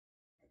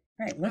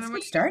All right, And let's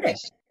get started.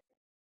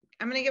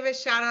 I'm going to give a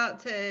shout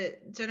out to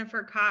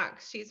Jennifer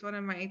Cox. She's one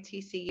of my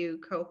TCU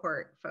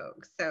cohort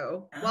folks.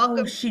 So Oh,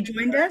 welcome. she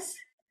joined us?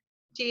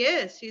 She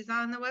is. She's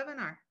on the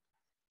webinar.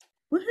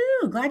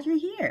 Woohoo, glad you're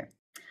here.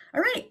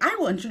 All right, I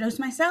will introduce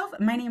myself.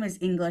 My name is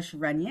English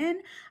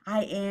Runyon.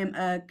 I am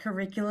a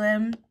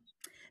curriculum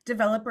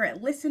developer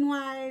at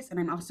Listenwise, and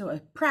I'm also a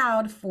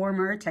proud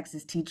former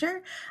Texas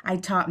teacher. I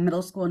taught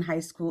middle school and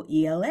high school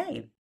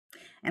ELA.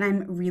 And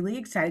I'm really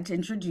excited to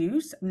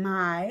introduce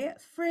my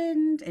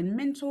friend and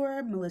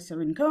mentor, Melissa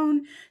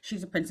Rincon.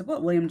 She's a principal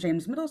at William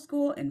James Middle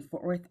School in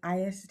Fort Worth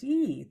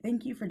ISD.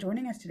 Thank you for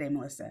joining us today,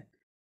 Melissa.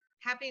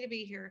 Happy to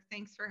be here.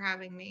 Thanks for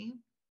having me.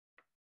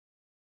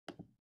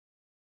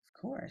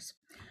 Of course.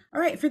 All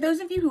right, for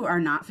those of you who are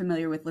not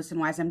familiar with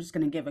Listenwise, I'm just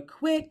going to give a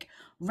quick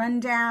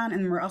rundown,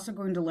 and we're also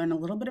going to learn a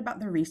little bit about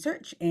the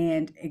research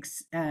and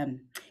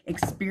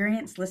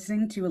experience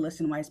listening to a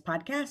Listenwise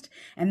podcast.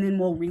 And then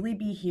we'll really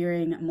be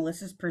hearing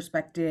Melissa's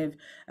perspective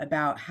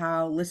about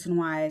how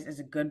Listenwise is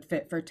a good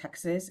fit for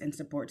Texas and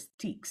supports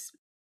TEKS.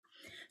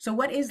 So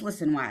what is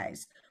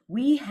Listenwise?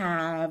 We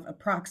have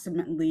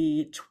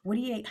approximately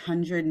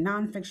 2,800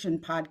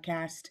 nonfiction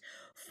podcasts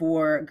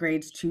for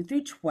grades 2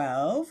 through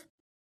 12.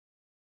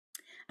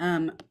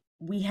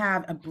 We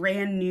have a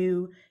brand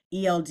new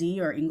ELD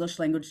or English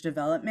language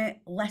development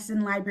lesson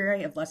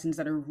library of lessons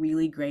that are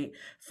really great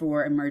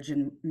for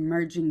emerging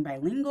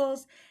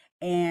bilinguals.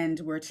 And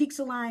we're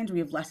TEKS-aligned. We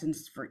have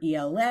lessons for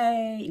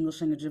ELA, English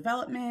language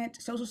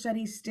development, social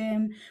studies,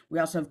 STEM. We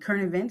also have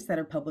current events that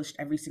are published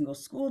every single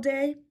school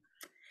day.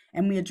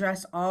 And we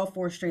address all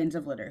 4 strands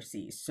of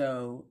literacy.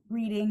 So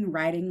reading,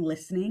 writing,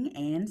 listening,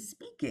 and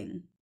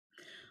speaking.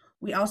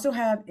 We also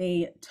have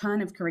a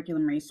ton of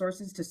curriculum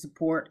resources to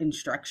support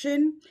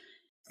instruction,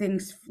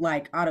 things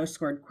like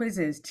auto-scored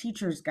quizzes,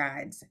 teacher's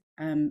guides,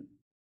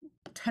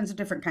 tons of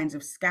different kinds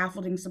of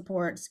scaffolding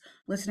supports,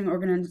 listening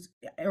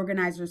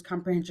organizers,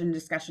 comprehension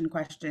discussion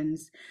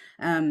questions.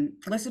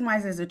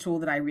 Listenwise is a tool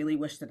that I really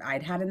wish that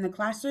I'd had in the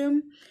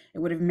classroom. It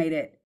would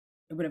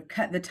have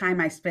cut the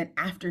time I spent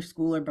after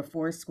school or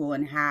before school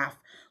in half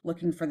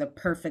looking for the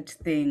perfect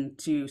thing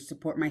to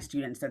support my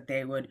students that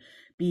they would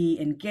be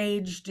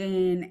engaged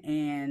in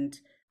and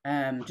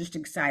just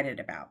excited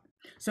about.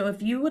 So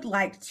if you would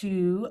like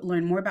to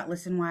learn more about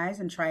Listenwise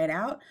and try it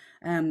out,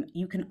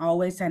 you can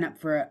always sign up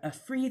for a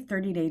free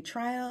 30-day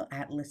trial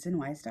at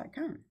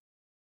listenwise.com.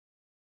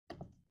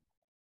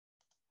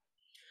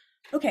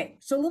 Okay,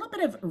 so a little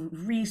bit of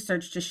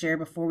research to share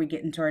before we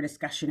get into our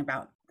discussion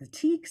about the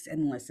TEKS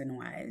and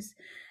Listenwise.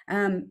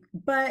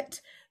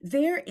 But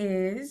there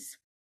is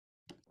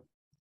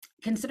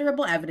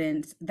considerable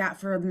evidence that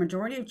for the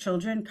majority of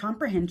children,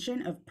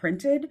 comprehension of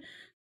printed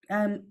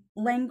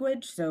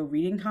language, so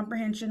reading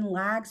comprehension,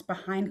 lags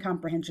behind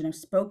comprehension of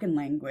spoken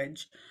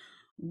language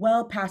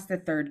well past the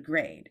 3rd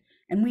grade.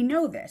 And we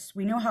know this.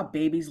 We know how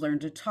babies learn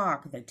to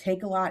talk. They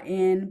take a lot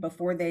in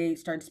before they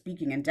start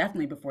speaking and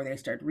definitely before they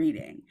start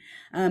reading.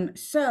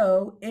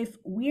 So if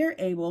we're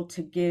able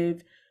to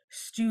give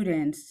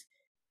students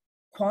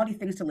quality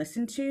things to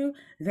listen to,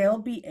 they'll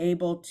be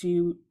able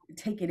to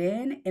take it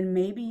in and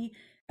maybe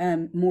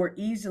more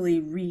easily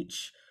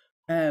reach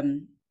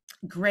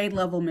grade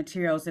level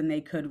materials than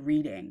they could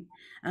reading.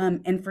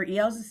 And for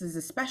ELs, this is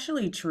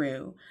especially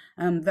true.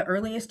 The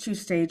earliest 2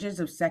 stages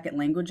of second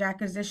language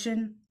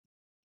acquisition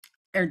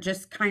are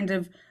just kind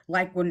of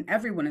like when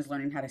everyone is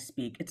learning how to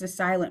speak. It's a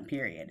silent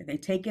period. They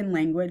take in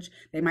language.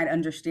 They might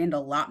understand a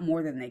lot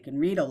more than they can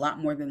read, a lot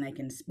more than they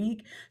can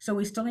speak. So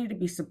we still need to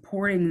be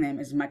supporting them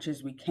as much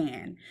as we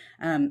can.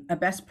 A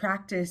best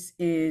practice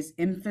is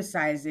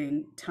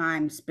emphasizing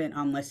time spent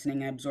on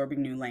listening and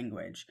absorbing new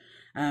language.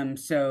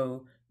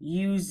 So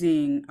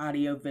using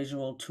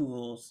audio-visual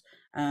tools,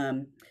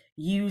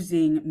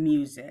 using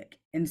music.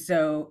 And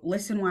so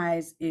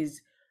Listenwise is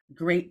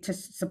great to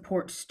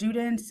support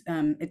students.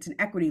 It's an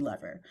equity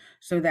lever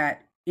so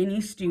that any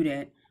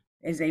student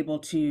is able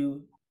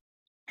to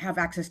have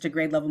access to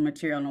grade level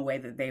material in a way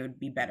that they would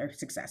be better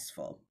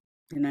successful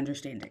in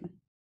understanding.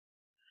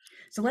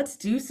 So let's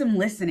do some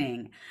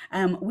listening.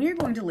 We're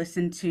going to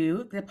listen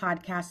to the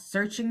podcast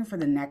Searching for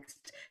the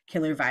Next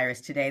Killer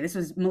Virus today. This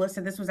was,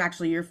 Melissa, this was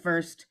actually your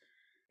first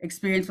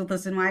experience with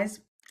Listenwise?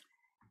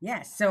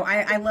 Yes. So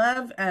I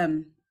love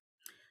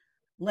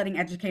letting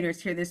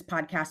educators hear this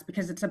podcast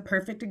because it's a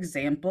perfect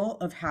example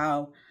of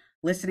how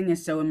listening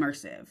is so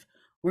immersive.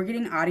 We're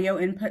getting audio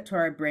input to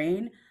our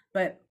brain,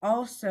 but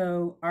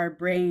also our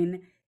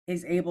brain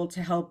is able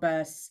to help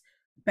us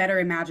better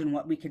imagine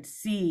what we could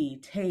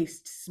see,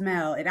 taste,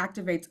 smell. It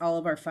activates all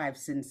of our 5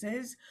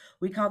 senses.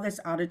 We call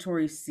this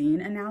auditory scene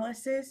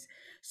analysis.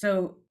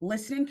 So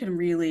listening can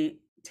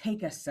really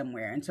take us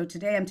somewhere. And so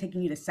today I'm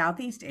taking you to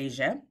Southeast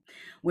Asia,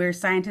 where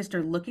scientists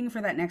are looking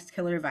for that next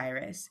killer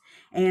virus.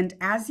 And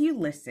as you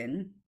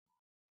listen,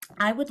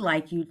 I would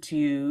like you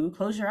to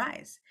close your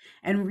eyes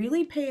and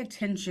really pay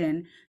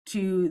attention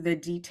to the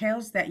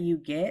details that you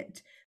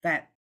get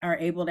that are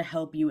able to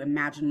help you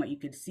imagine what you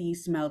could see,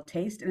 smell,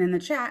 taste. And in the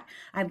chat,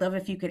 I'd love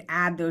if you could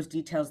add those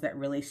details that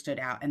really stood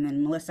out. And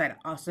then Melissa, I'd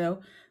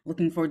also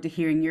looking forward to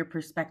hearing your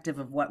perspective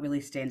of what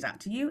really stands out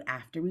to you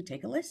after we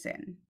take a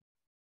listen.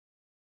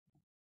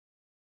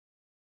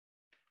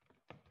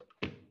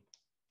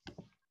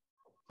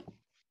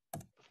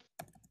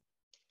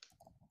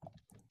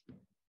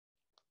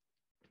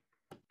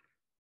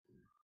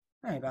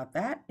 Sorry about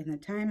that. In the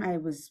time I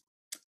was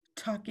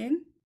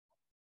talking,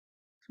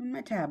 some of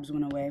my tabs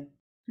went away.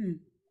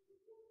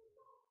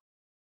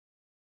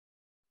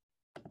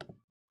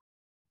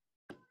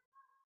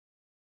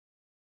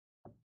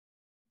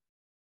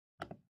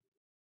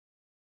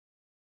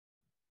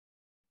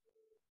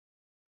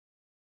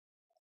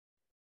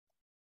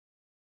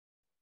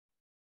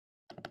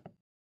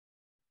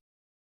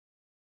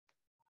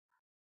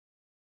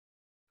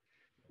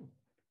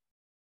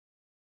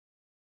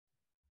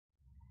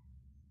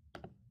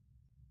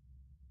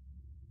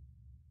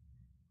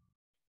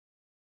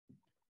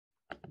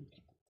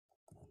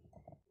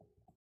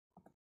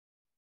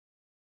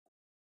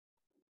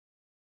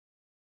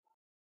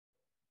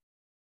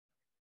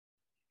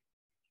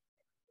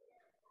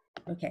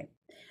 Okay.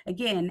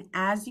 Again,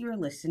 as you're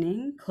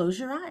listening, close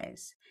your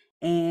eyes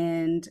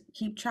and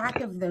keep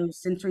track of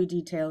those sensory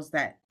details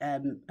that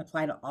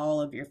apply to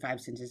all of your five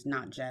senses,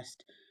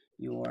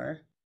 your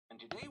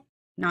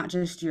not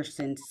just your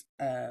sense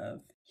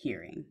of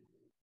hearing.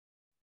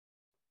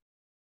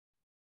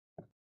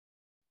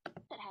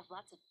 That have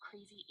lots of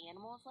crazy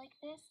animals like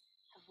this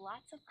have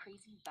lots of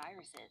crazy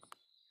viruses.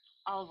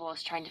 Oliver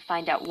is trying to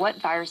find out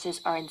what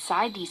viruses are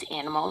inside these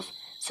animals,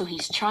 so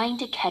he's trying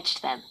to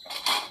catch them.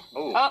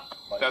 Oh,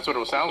 that's what it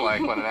will sound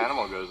like when an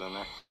animal goes in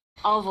there.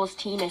 Oliver's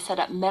team has set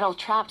up metal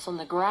traps on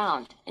the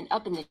ground and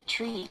up in the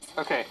trees.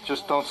 Okay,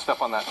 just don't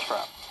step on that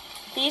trap.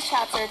 These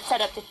traps are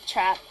set up to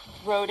trap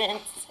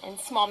rodents and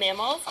small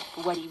mammals.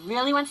 What he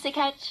really wants to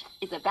catch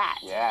is a bat.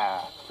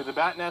 Yeah, to the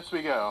bat nets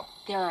we go.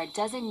 There are a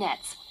dozen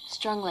nets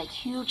strung like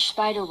huge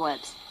spider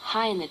webs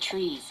high in the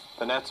trees.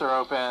 The nets are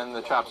open,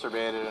 the traps are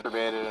baited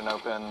and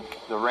open.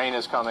 The rain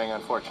is coming,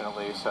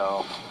 unfortunately,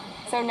 so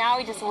now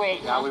we just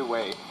wait. now we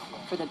wait.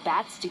 For the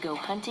bats to go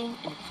hunting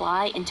and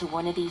fly into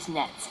one of these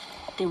nets.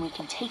 Then we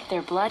can take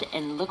their blood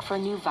and look for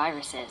new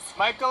viruses.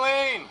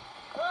 Michaeline!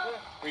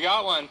 We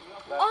got one.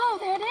 Oh,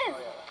 there it is.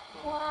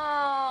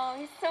 Wow,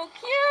 he's so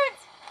cute.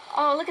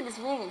 Oh, look at his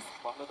wings.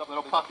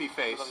 Little puppy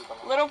face.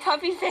 Little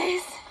puppy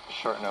face.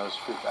 Short-nosed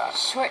fruit bat.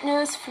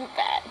 Short-nosed fruit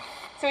bat.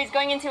 So he's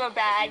going into a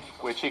bag.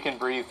 Which he can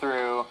breathe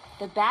through.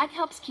 The bag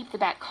helps keep the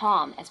bat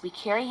calm as we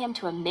carry him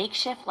to a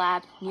makeshift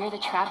lab near the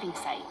trapping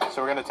site.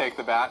 So we're going to take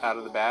the bat out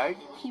of the bag.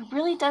 He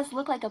really does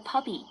look like a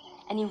puppy,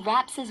 and he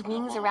wraps his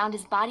wings around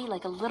his body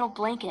like a little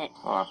blanket.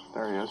 Oh,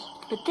 there he is.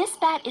 But this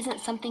bat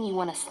isn't something you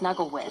want to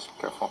snuggle with.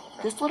 Careful.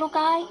 This little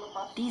guy,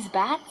 these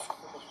bats,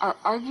 are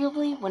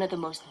arguably one of the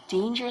most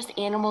dangerous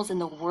animals in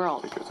the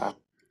world. Take your time.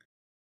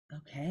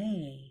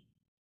 Okay.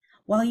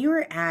 While you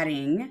were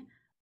adding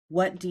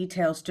what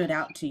details stood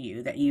out to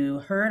you that you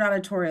heard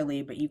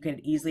auditorially, but you could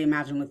easily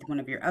imagine with one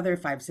of your other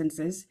five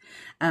senses,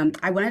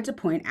 I wanted to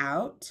point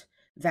out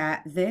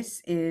that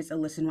this is a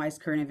Listenwise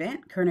current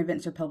event. Current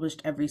events are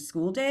published every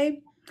school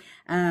day.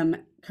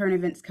 Current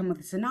events come with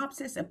a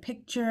synopsis, a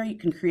picture. You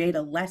can create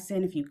a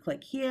lesson if you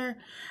click here.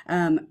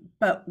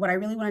 But what I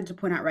really wanted to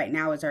point out right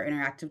now is our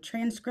interactive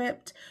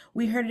transcript.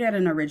 We heard it at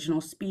an original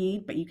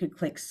speed, but you could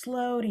click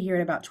slow to hear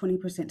it about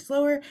 20%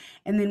 slower.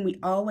 And then we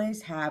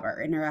always have our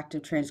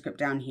interactive transcript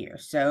down here.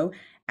 So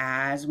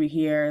as we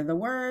hear the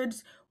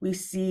words, we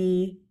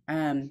see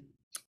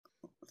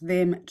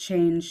them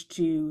change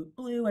to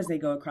blue as they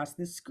go across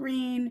the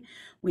screen.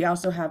 We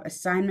also have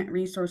assignment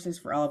resources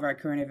for all of our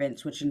current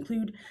events, which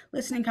include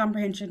listening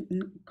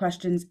comprehension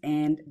questions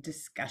and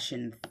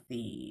discussion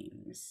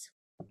themes.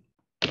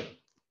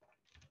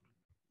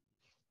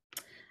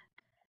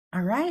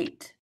 All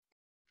right.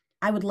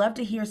 I would love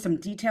to hear some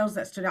details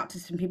that stood out to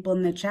some people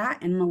in the chat.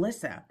 And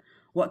Melissa,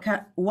 what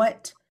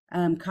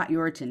caught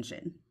your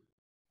attention?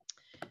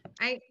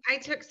 I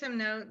took some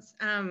notes.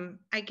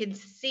 I could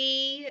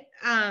see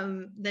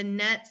the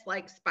nets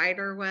like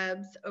spider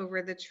webs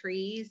over the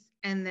trees,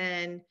 and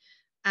then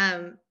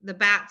the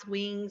bat's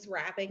wings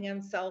wrapping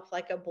himself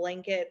like a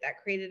blanket.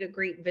 That created a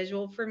great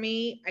visual for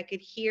me. I could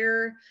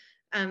hear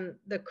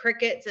the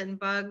crickets and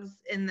bugs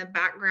in the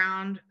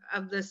background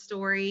of the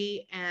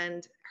story,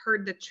 and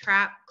heard the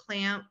trap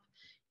clamp.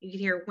 You could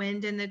hear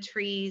wind in the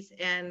trees,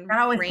 and that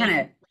always kind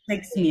of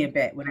shakes me a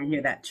bit when I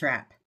hear that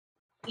trap.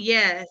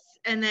 Yes.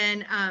 And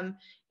then,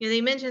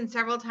 they mentioned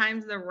several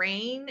times the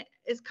rain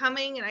is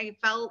coming, and I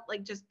felt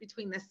like just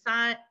between the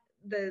sun,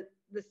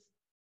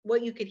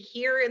 what you could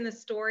hear in the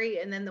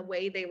story, and then the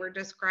way they were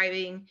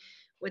describing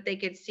what they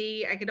could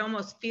see, I could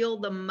almost feel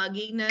the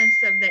mugginess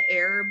of the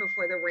air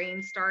before the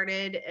rain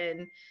started,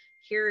 and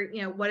hear,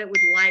 what it was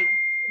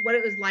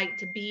like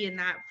to be in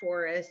that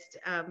forest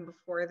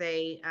before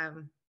they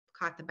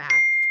caught the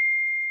bat.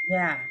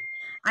 Yeah,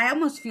 I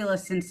almost feel a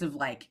sense of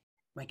like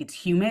it's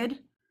humid.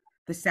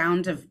 The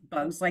sound of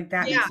bugs like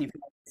that makes me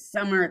feel like it's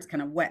summer. It's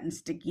kind of wet and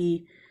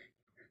sticky.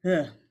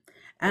 Ugh.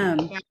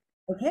 Um,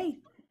 okay.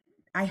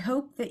 I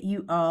hope that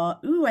you all,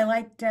 ooh, I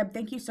like Deb.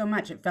 Thank you so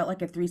much. It felt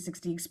like a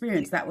 360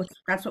 experience.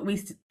 That's what we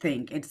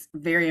think. It's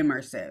very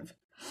immersive.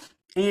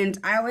 And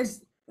I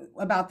always,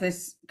 about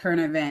this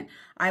current event,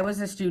 I was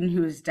a student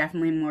who was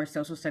definitely more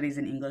social studies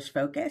and English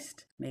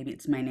focused. Maybe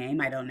it's my name,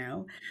 I don't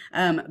know.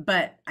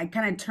 But I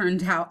kind of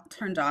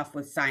turned off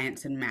with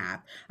science and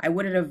math. I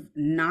would have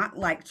not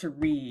liked to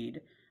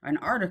read an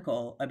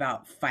article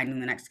about finding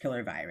the next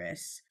killer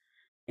virus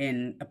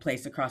in a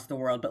place across the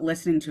world, but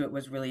listening to it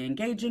was really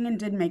engaging and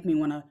did make me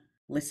want to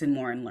listen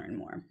more and learn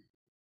more.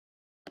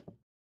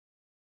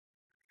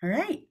 All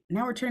right,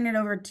 now we're turning it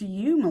over to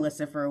you,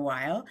 Melissa, for a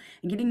while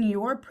and getting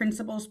your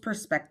principal's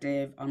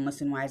perspective on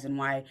Listenwise and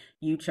why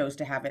you chose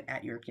to have it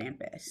at your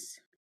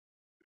campus.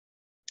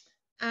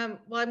 Well,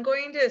 I'm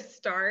going to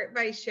start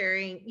by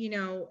sharing,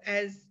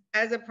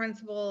 as a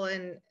principal,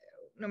 and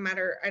no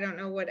matter, I don't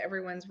know what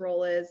everyone's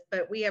role is,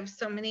 but we have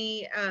so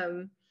many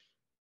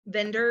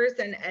vendors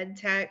and ed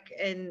tech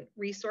and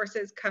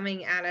resources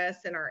coming at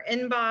us in our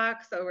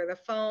inbox, over the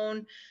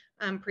phone,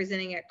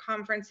 presenting at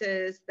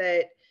conferences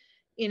that,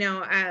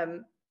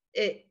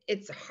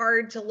 it's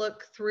hard to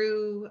look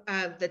through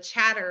the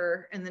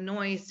chatter and the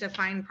noise to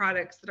find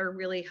products that are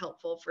really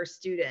helpful for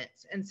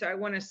students. And so I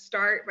want to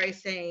start by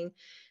saying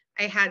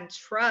I had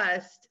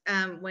trust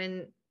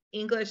when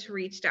English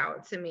reached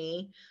out to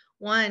me.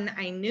 One,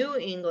 I knew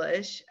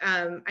English.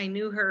 I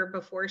knew her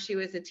before she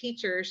was a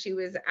teacher. She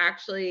was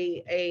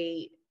actually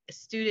a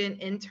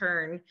student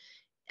intern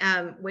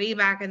way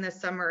back in the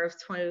summer of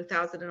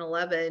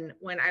 2011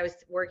 when I was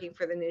working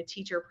for the New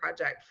Teacher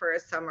Project for a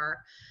summer.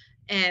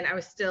 And I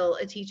was still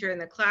a teacher in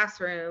the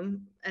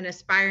classroom, an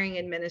aspiring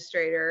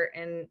administrator,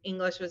 and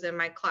English was in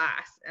my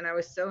class. And I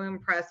was so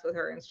impressed with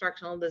her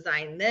instructional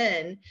design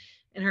then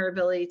and her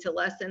ability to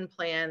lesson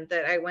plan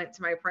that I went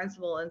to my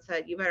principal and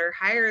said, "You better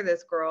hire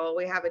this girl.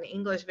 We have an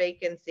English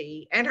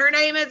vacancy and her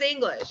name is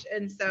English."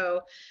 And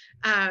so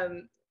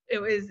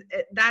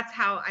that's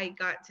how I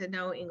got to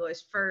know English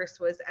first,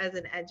 was as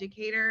an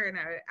educator. And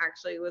I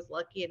actually was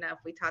lucky enough,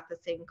 we taught the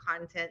same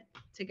content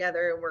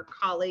together and we're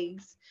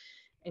colleagues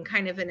and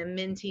kind of in a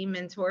mentee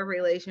mentor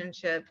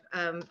relationship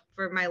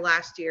for my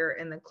last year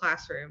in the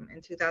classroom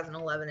in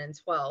 2011 and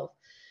 12.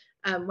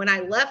 When I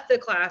left the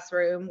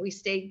classroom, we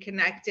stayed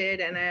connected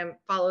and I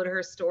followed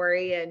her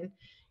story. And,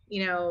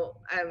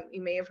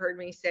 you may have heard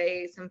me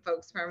say, some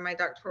folks from my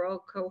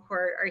doctoral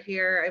cohort are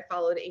here. I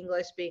followed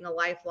English being a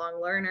lifelong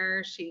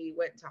learner. She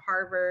went to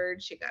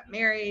Harvard, she got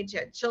married, she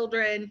had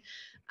children,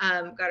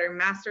 got her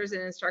master's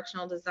in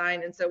instructional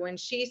design. And so when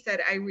she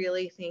said, "I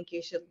really think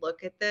you should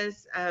look at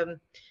this,"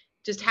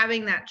 just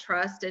having that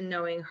trust and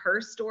knowing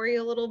her story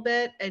a little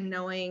bit and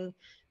knowing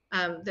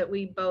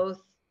that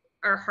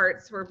our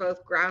hearts were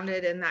both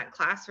grounded in that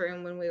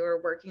classroom when we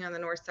were working on the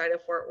north side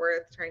of Fort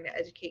Worth, trying to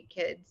educate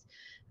kids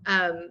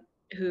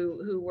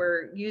who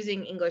were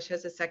using English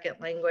as a second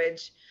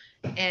language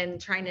and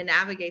trying to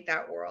navigate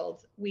that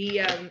world.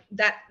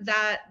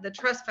 The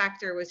trust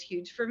factor was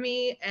huge for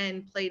me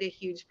and played a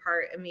huge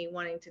part in me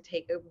wanting to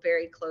take a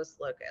very close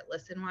look at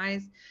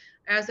Listenwise.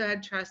 I also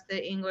had trust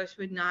that English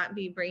would not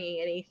be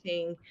bringing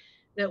anything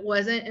that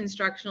wasn't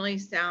instructionally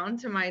sound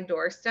to my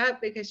doorstep,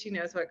 because she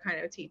knows what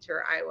kind of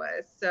teacher I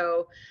was.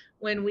 So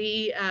when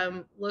we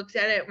looked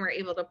at it and were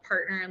able to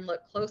partner and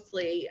look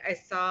closely, I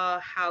saw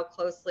how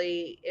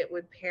closely it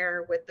would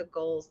pair with the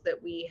goals that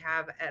we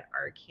have at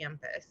our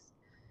campus.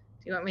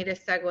 Do you want me to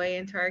segue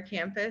into our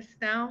campus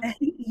now?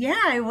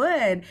 Yeah, I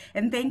would.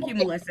 And thank you,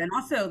 Melissa. And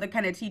also the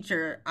kind of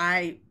teacher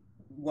I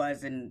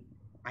was, and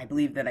I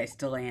believe that I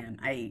still am.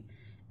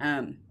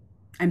 Um,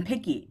 I'm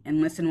picky,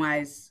 and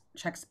Listenwise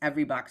checks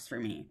every box for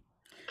me.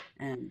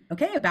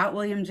 Okay, about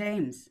William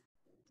James.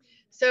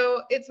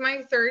 So it's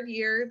my third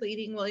year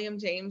leading William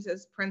James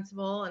as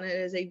principal, and it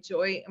is a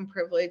joy and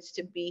privilege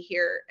to be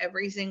here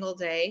every single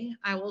day.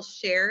 I will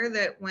share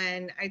that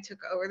when I took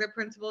over the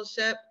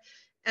principalship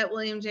at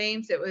William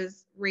James, it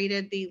was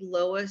rated the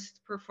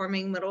lowest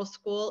performing middle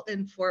school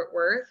in Fort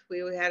Worth. We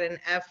had an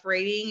F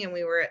rating and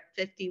we were at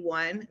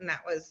 51, and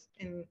that was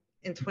in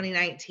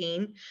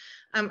 2019.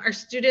 Our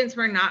students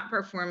were not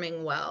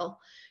performing well.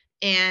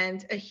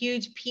 And a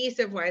huge piece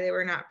of why they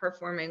were not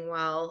performing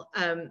well,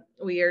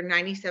 we are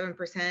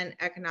 97%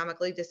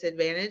 economically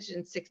disadvantaged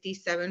and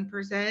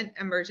 67%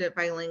 emergent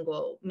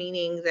bilingual,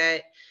 meaning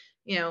that,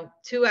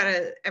 2 out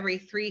of every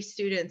 3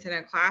 students in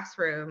a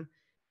classroom,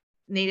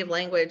 native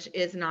language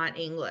is not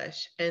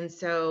English. And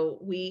so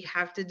we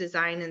have to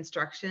design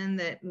instruction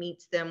that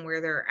meets them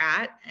where they're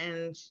at.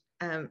 And,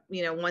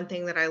 one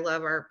thing that I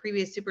love, our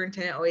previous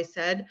superintendent always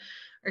said,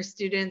 our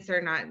students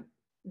are not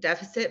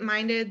deficit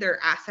minded, they're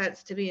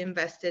assets to be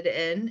invested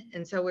in.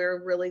 And so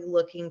we're really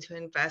looking to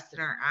invest in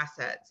our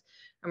assets.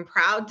 I'm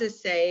proud to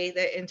say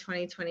that in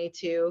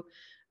 2022,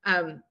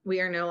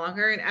 we are no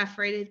longer an F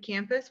rated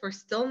campus. We're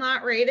still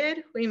not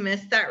rated. We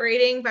missed that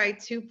rating by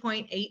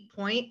 2.8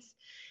 points.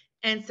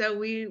 And so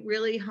we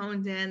really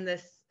honed in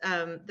this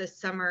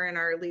summer in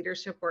our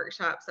leadership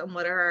workshops on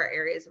what are our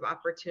areas of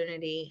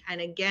opportunity.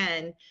 And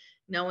again,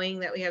 knowing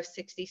that we have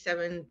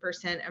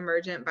 67%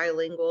 emergent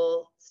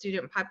bilingual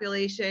student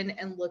population,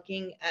 and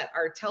looking at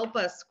our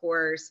TELPA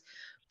scores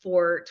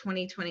for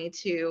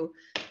 2022.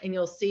 And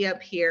you'll see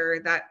up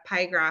here that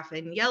pie graph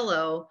in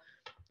yellow,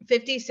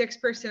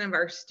 56% of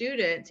our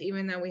students,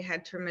 even though we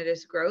had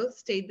tremendous growth,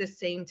 stayed the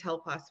same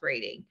TELPAS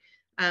rating.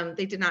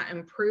 They did not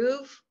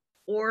improve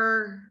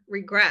or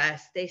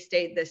regress, they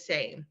stayed the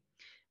same,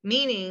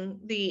 meaning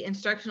the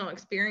instructional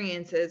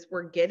experiences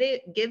we're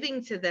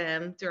giving to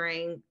them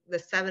during the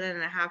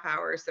 7.5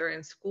 hours they're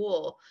in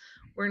school,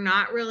 we're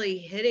not really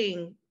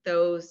hitting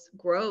those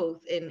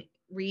growth in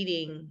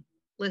reading,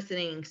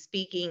 listening,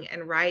 speaking,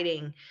 and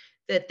writing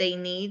that they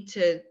need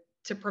to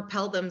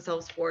propel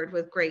themselves forward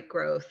with great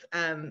growth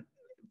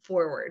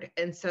forward.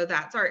 And so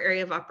that's our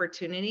area of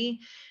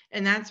opportunity.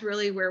 And that's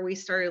really where we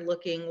started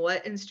looking,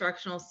 what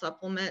instructional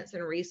supplements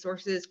and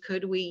resources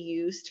could we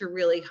use to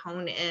really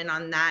hone in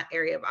on that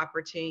area of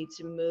opportunity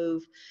to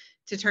move,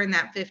 to turn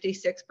that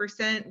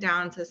 56%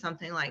 down to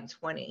something like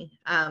 20,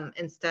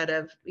 instead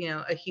of,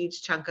 a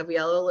huge chunk of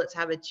yellow, let's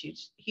have a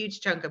huge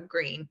chunk of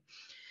green.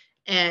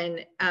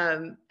 And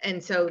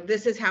so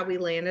this is how we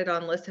landed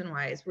on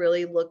Listenwise,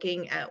 really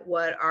looking at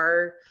what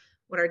our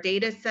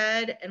data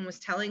said and was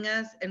telling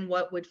us and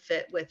what would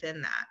fit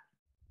within that.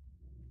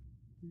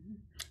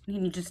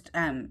 Can you just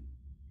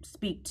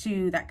speak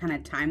to that kind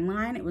of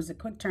timeline? It was a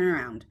quick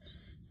turnaround.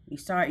 You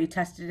saw it, you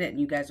tested it, and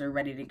you guys are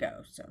ready to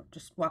go. So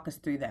just walk us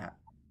through that.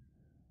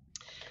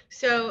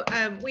 So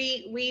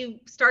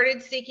we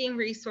started seeking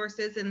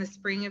resources in the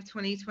spring of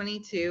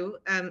 2022.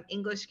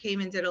 English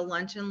came and did a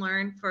lunch and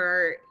learn for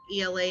our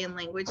ELA and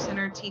Language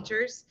Center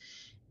teachers.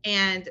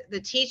 And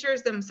the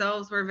teachers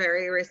themselves were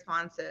very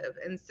responsive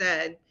and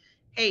said,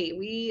 hey,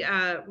 we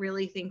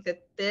really think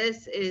that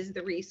this is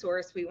the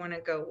resource we want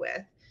to go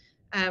with.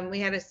 We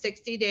had a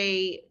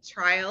 60-day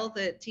trial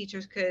that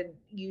teachers could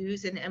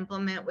use and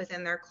implement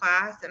within their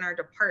class, and our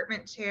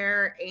department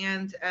chair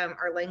and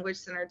our Language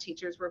Center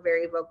teachers were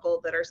very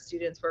vocal that our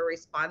students were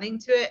responding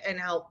to it and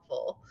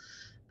helpful.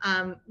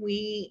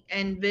 We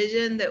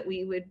envisioned that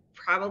we would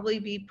probably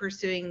be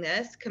pursuing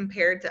this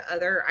compared to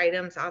other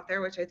items out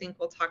there, which I think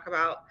we'll talk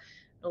about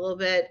a little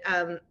bit.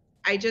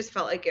 I just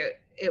felt like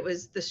it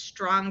was the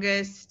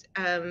strongest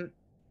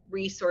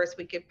resource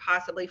we could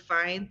possibly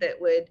find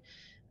that would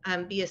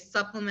be a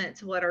supplement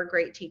to what our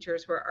great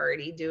teachers were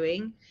already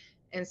doing.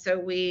 And so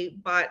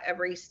we bought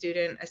every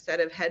student a set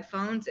of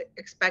headphones,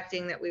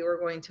 expecting that we were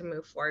going to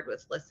move forward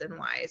with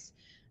Listenwise.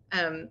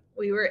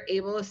 We were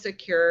able to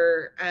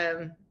secure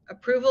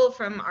approval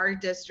from our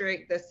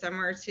district this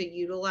summer to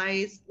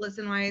utilize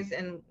Listenwise,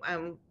 and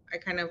I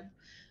kind of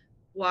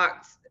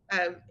walked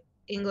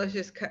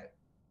English's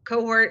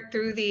cohort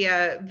through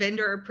the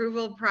vendor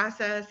approval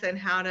process and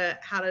how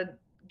to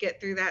get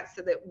through that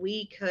so that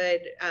we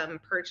could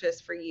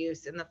purchase for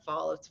use in the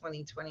fall of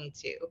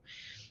 2022.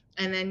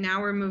 And then now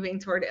we're moving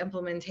toward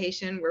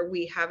implementation, where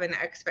we have an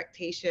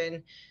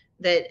expectation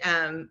that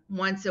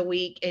once a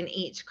week in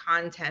each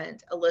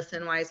content, a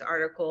Listenwise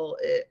article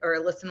or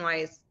a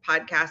Listenwise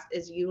podcast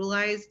is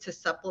utilized to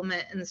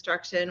supplement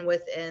instruction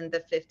within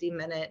the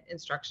 50-minute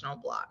instructional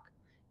block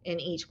in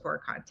each core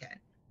content.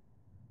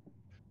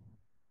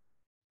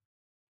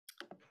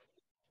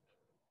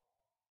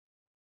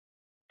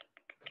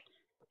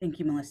 Thank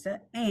you,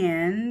 Melissa.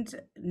 And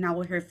now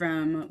we'll hear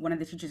from one of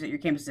the teachers at your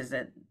campus. Is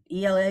it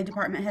ELA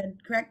department head,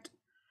 correct?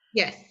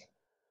 Yes.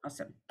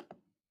 Awesome.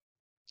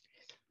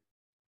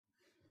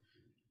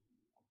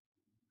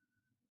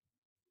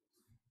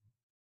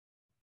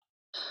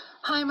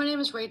 Hi, my name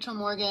is Rachel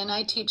Morgan.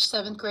 I teach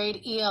 7th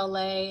grade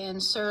ELA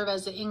and serve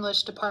as the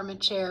English department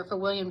chair for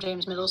William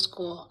James Middle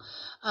School.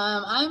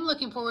 I'm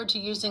looking forward to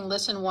using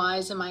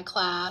Listenwise in my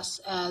class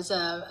as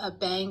a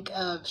bank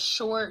of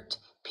short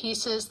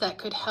pieces that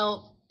could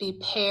help be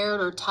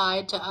paired or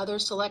tied to other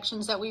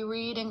selections that we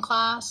read in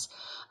class.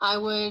 I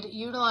would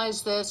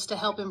utilize this to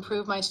help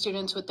improve my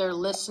students with their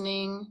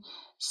listening,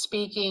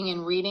 speaking,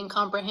 and reading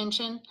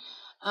comprehension.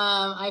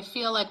 I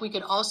feel like we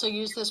could also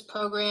use this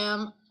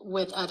program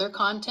with other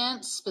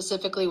content,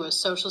 specifically with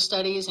social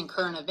studies and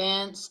current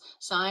events.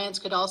 Science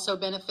could also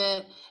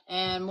benefit,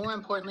 and more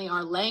importantly,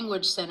 our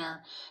Language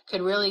Center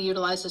could really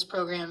utilize this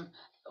program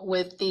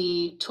with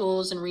the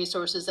tools and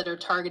resources that are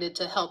targeted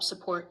to help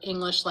support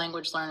English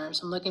language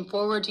learners. I'm looking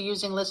forward to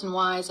using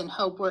Listenwise and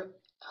hope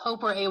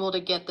we're able to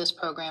get this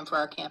program for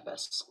our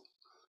campus.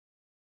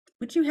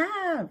 What you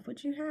have?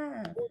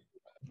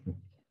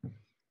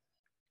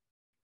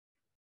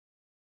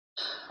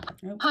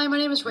 Oh. Hi, my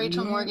name is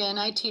Rachel Morgan.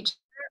 I teach.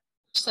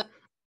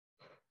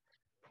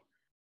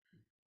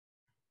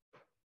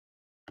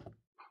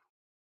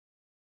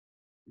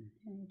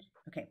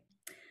 Okay.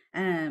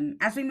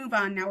 As we move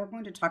on, now we're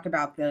going to talk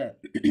about the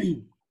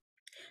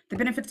the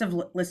benefits of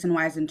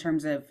Listenwise in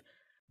terms of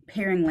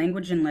pairing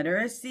language and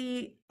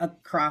literacy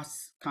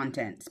across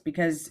contents.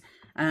 Because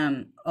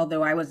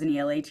although I was an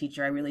ELA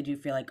teacher, I really do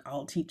feel like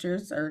all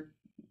teachers are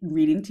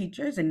reading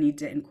teachers and need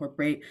to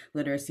incorporate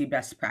literacy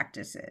best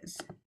practices.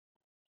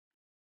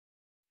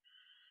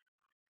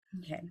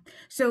 Okay,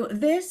 so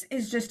this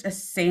is just a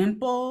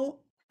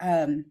sample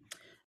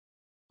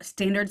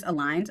standards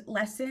aligned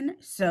lesson.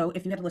 So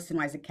if you had a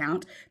Listenwise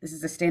account, this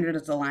is a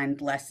standards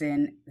aligned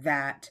lesson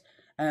that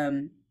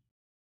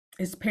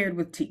is paired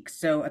with TEKS.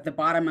 So at the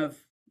bottom of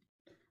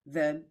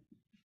the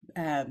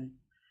um,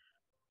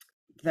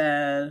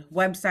 the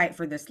website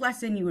for this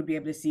lesson, you would be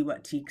able to see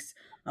what TEKS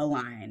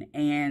align.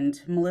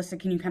 And Melissa,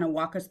 can you kind of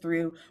walk us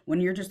through,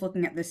 when you're just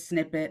looking at this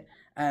snippet,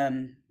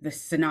 the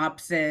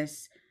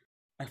synopsis,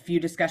 a few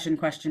discussion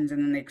questions,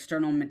 and then the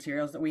external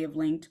materials that we have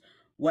linked,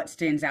 what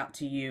stands out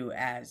to you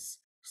as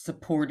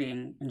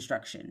supporting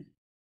instruction?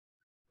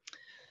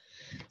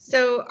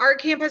 So our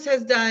campus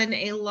has done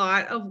a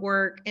lot of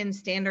work in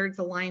standards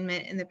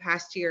alignment in the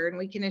past year, and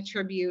we can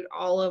attribute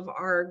all of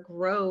our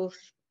growth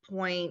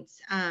points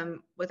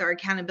with our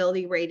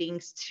accountability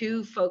ratings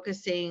to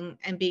focusing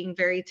and being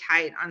very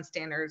tight on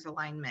standards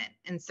alignment.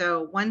 And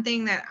so one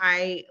thing that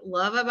I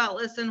love about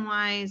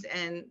Listenwise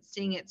and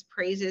seeing its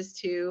praises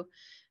to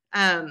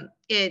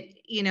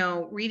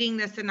reading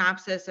the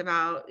synopsis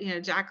about,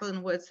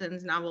 Jacqueline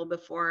Woodson's novel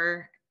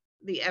Before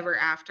the Ever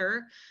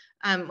After.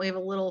 We have a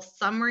little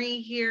summary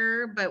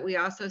here, but we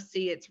also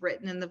see it's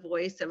written in the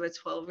voice of a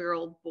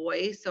 12-year-old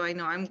boy. So I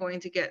know I'm going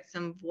to get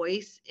some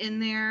voice in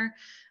there.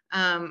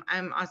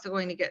 I'm also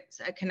going to get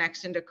a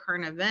connection to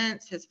current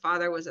events. His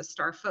father was a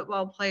star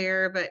football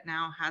player, but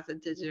now has a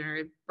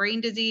degenerative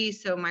brain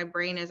disease. So my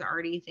brain is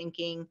already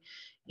thinking,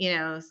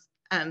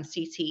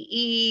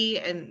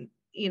 CTE and,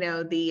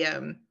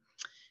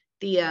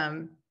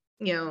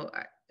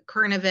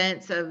 current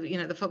events of,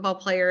 the football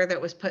player that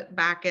was put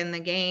back in the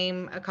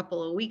game a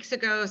couple of weeks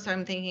ago. So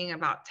I'm thinking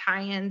about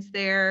tie-ins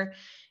there.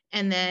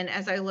 And then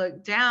as I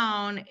look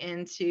down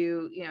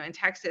into, in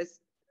Texas,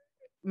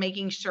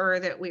 making sure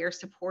that we are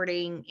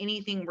supporting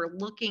anything we're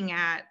looking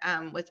at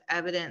with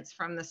evidence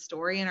from the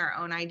story and our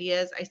own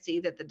ideas. I see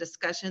that the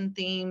discussion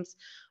themes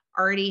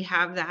already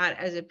have that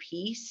as a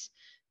piece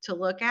to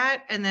look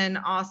at. And then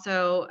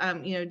also,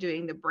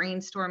 doing the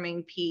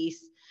brainstorming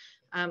piece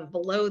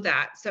below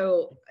that.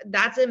 So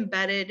that's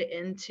embedded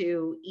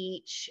into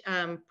each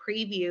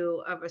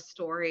preview of a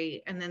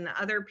story. And then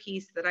the other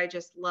piece that I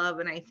just love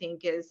and I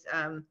think is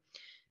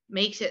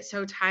makes it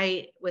so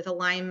tight with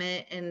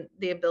alignment and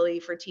the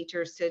ability for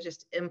teachers to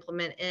just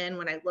implement in.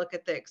 When I look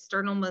at the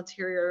external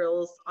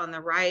materials on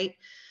the right,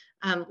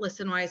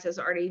 Listenwise has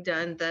already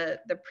done the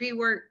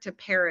pre-work to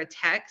pair a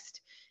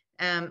text.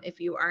 If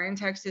you are in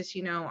Texas,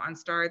 on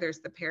STAR, there's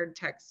the paired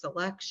text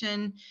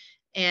selection,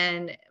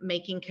 and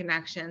making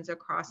connections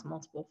across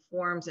multiple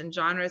forms and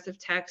genres of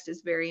text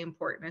is very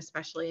important,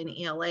 especially in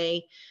ELA.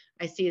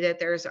 I see that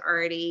there's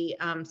already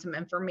some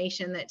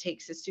information that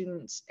takes the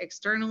students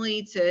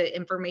externally to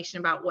information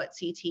about what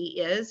CT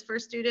is for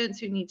students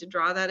who need to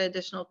draw that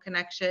additional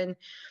connection.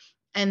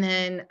 And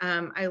then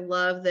I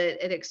love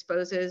that it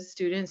exposes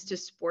students to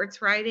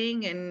sports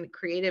writing and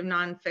creative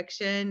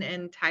nonfiction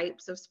and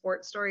types of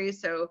sports stories.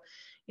 So,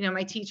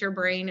 my teacher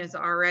brain is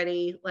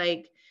already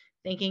like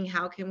thinking,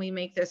 how can we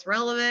make this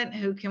relevant?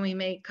 Who can we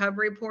make cub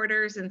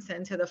reporters and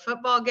send to the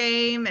football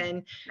game?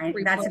 And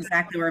that's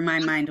exactly where my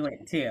mind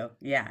went too.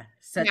 Yeah.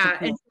 Such a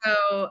cool. And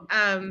so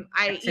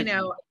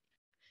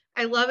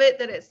I love it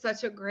that it's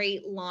such a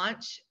great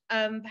launch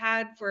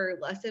pad for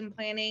lesson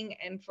planning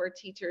and for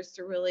teachers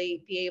to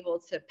really be able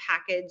to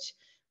package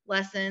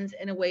lessons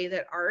in a way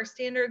that our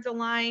standards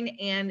align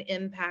and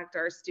impact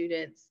our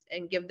students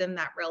and give them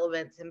that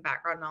relevance and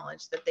background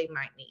knowledge that they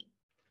might need.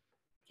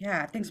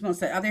 Yeah, thanks,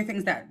 Melissa. Other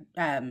things that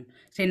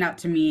stand out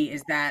to me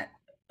is that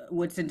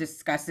Woodson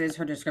discusses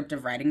her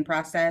descriptive writing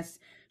process.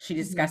 She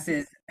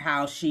discusses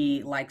how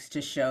she likes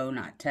to show,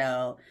 not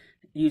tell,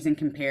 using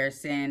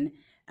comparison.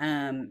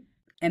 And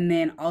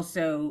then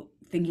also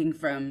thinking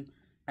from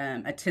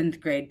a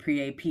 10th grade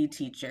pre-AP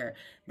teacher,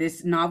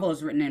 this novel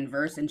is written in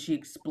verse, and she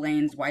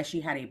explains why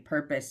she had a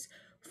purpose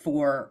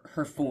for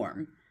her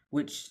form,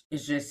 which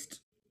is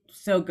just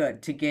so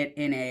good to get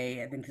in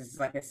I think this is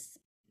like a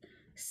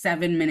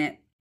 7-minute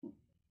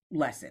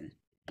lesson.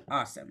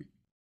 Awesome.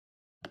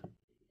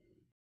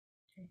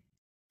 Okay.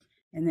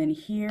 And then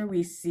here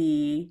we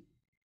see,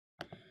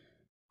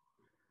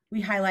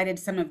 we highlighted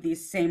some of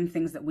these same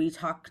things that we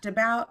talked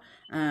about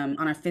on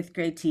our 5th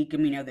grade TEK,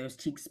 and we know those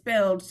TEKs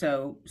build,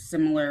 so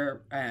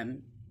similar,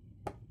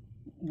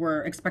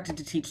 we're expected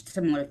to teach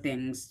similar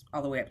things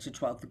all the way up to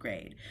 12th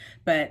grade.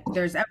 But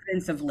there's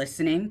evidence of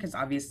listening, because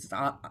obviously it's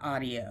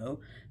audio,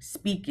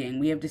 speaking,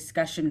 we have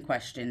discussion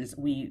questions,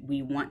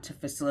 we want to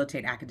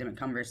facilitate academic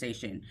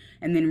conversation,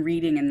 and then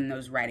reading, and then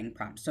those writing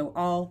prompts. So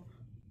all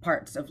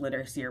parts of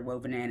literacy are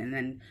woven in, and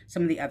then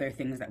some of the other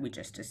things that we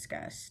just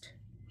discussed.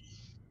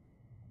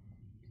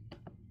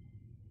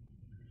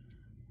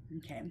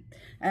 Okay.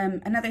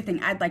 Another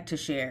thing I'd like to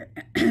share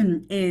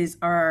is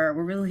we're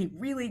really,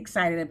 really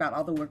excited about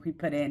all the work we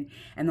put in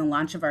and the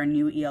launch of our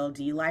new ELD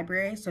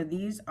library. So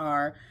these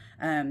are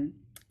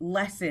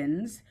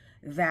lessons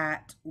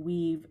that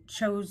we've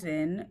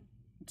chosen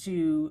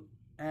to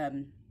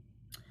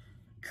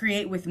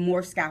create with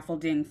more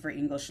scaffolding for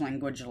English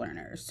language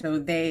learners. So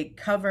they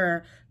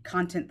cover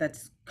content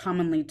that's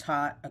commonly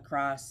taught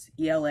across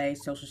ELA,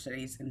 social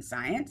studies, and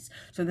science.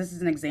 So this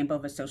is an example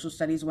of a social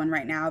studies one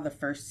right now, the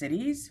first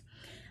cities.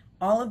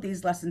 All of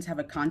these lessons have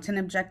a content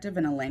objective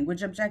and a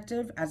language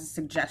objective as a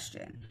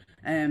suggestion.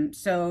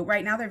 So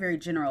right now they're very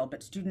general,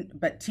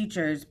 but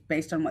teachers,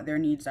 based on what their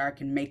needs are,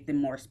 can make them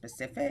more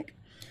specific.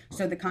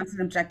 So the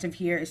content objective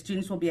here is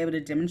students will be able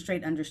to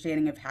demonstrate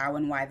understanding of how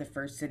and why the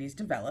first cities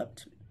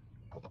developed.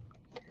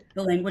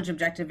 The language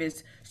objective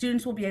is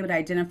students will be able to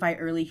identify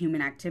early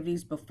human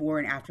activities before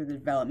and after the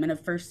development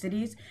of first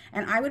cities.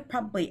 And I would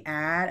probably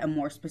add a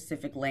more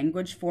specific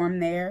language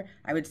form there.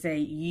 I would say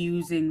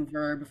using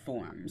verb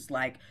forms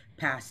like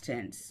past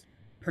tense,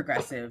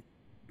 progressive,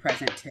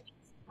 present tense.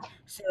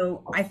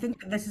 So I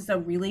think that this is a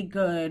really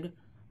good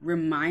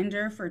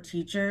reminder for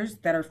teachers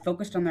that are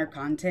focused on their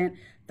content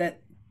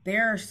that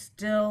there are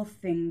still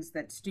things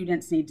that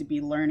students need to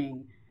be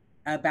learning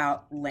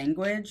about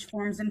language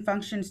forms and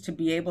functions to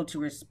be able to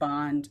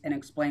respond and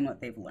explain what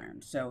they've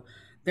learned. So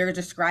they're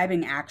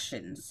describing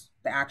actions,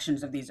 the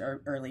actions of these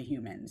early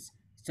humans.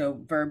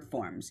 So verb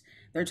forms.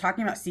 They're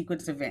talking about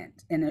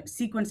in a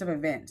sequence of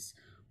events,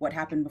 what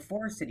happened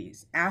before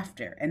cities,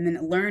 after, and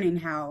then learning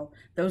how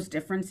those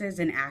differences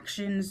in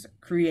actions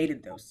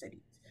created those cities.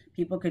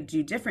 People could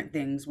do different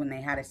things when they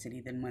had a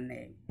city than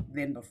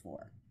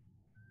before.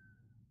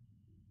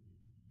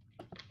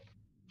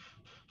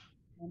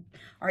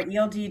 Our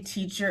ELD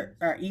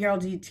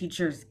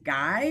teachers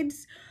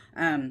guides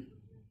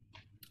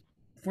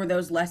for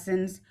those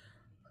lessons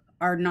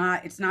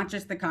it's not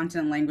just the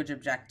content and language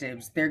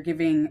objectives. They're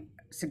giving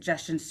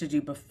suggestions to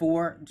do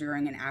before,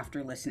 during, and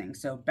after listening.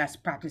 So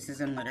best practices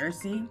in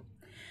literacy.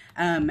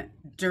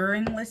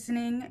 During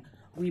listening,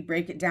 we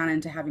break it down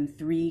into having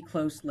 3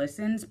 close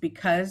listens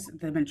because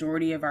the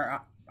majority of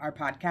our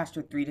podcasts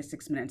are 3 to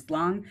 6 minutes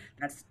long.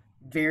 That's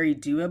very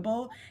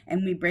doable.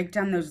 And we break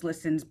down those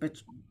listens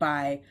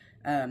by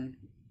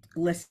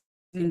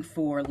listening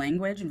for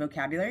language and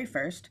vocabulary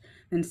first,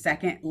 then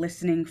second,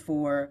 listening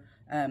for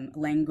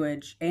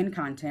language and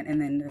content,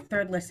 and then the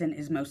third listen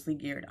is mostly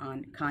geared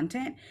on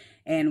content.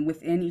 And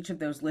within each of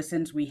those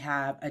listens, we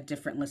have a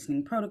different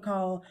listening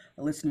protocol,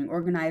 a listening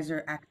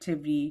organizer,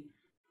 activity,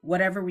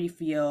 whatever we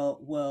feel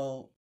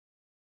will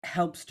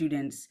help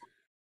students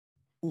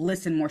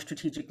listen more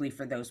strategically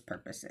for those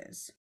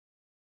purposes.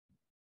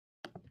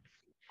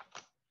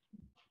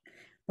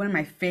 One of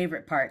my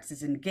favorite parts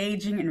is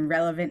engaging and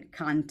relevant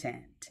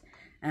content.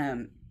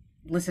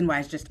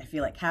 Listenwise just, I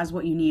feel like, has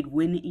what you need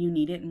when you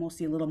need it, and we'll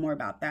see a little more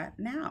about that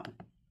now.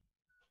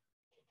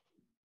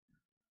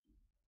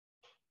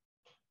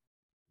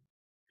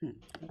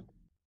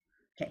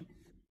 Okay.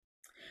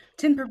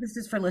 10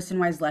 purposes for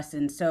Listenwise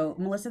lessons. So,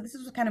 Melissa, this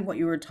is kind of what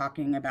you were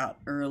talking about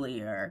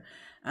earlier.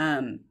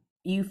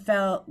 You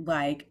felt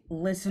like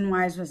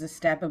Listenwise was a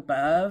step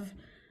above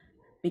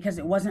because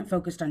it wasn't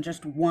focused on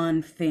just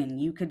one thing.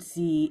 You could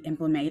see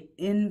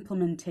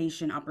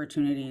implementation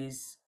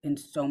opportunities in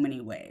so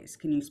many ways.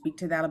 Can you speak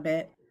to that a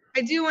bit?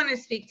 I do want to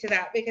speak to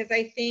that because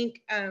I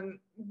think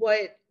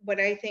what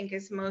I think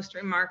is most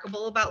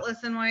remarkable about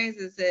Listenwise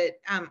is that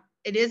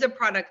it is a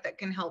product that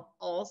can help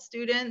all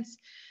students,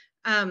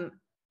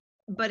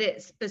 but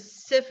it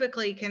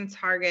specifically can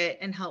target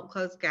and help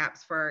close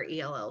gaps for our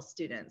ELL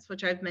students,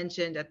 which I've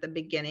mentioned at the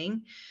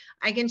beginning.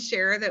 I can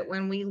share that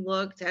when we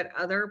looked at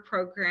other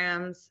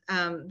programs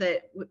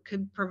that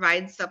could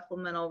provide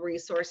supplemental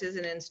resources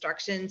and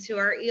instruction to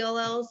our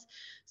ELLs,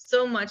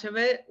 so much of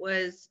it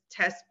was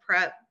test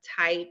prep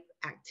type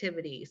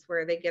activities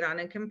where they get on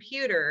a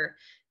computer,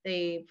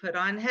 they put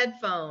on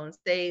headphones,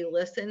 they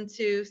listen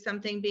to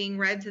something being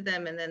read to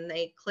them, and then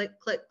they click,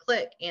 click,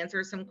 click,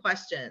 answer some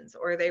questions,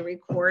 or they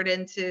record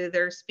into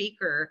their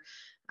speaker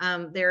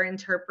their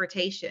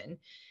interpretation.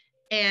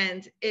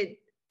 And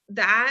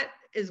that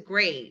is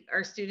great.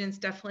 Our students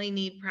definitely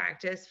need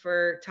practice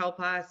for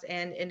TELPAS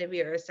and end of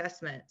year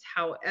assessments.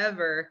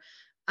 However,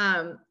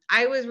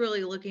 I was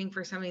really looking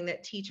for something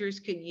that teachers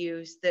could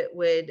use that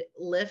would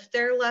lift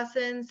their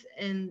lessons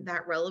in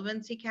that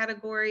relevancy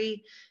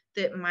category,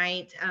 that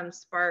might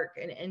spark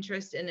an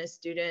interest in a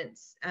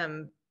student's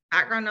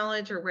background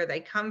knowledge or where they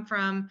come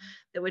from,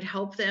 that would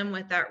help them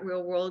with that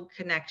real world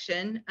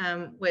connection,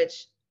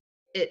 which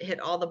it hit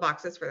all the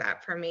boxes for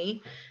that for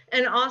me.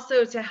 And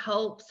also to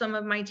help some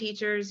of my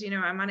teachers,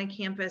 I'm on a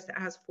campus that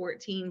has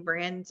 14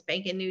 brand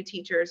spanking new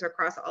teachers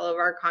across all of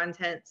our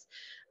contents,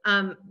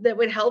 that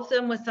would help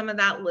them with some of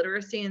that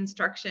literacy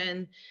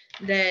instruction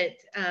that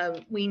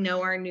we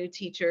know our new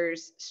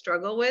teachers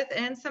struggle with,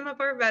 and some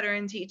of our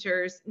veteran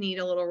teachers need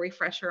a little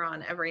refresher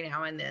on every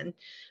now and then.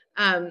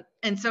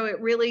 And so it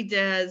really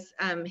does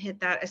hit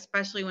that,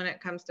 especially when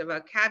it comes to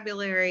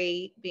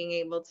vocabulary, being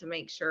able to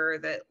make sure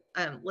that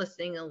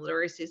listening and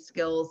literacy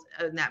skills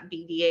and that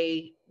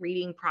BDA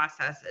reading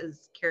process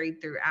is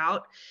carried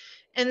throughout.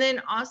 And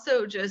then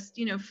also just,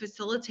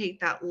 facilitate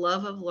that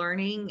love of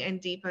learning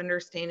and deep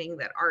understanding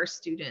that our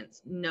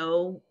students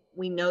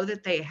we know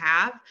that they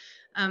have,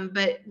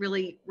 but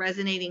really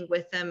resonating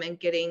with them and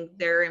getting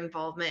their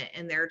involvement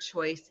and their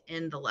choice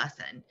in the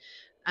lesson.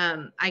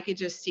 I could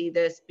just see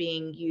this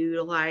being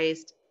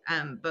utilized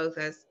both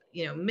as,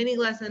 mini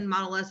lesson,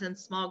 model lesson,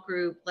 small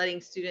group, letting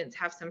students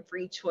have some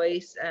free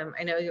choice.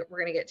 I know we're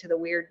going to get to the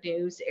weird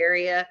news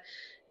area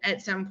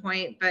at some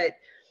point, but,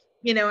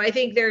 I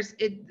think there's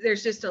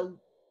just a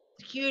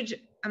huge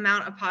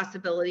amount of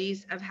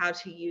possibilities of how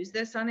to use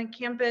this on a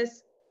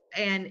campus.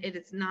 And it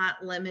is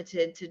not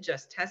limited to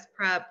just test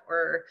prep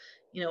or,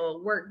 a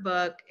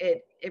workbook.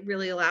 It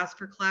really allows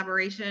for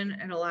collaboration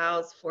and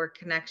allows for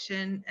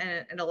connection,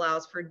 and it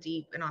allows for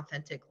deep and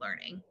authentic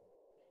learning.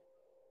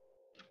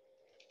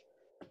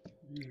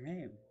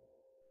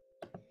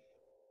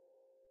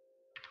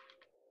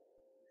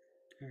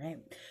 All right.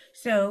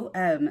 So,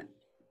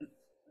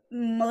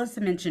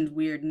 Melissa mentioned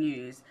weird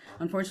news.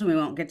 Unfortunately,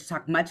 we won't get to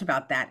talk much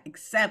about that,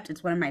 except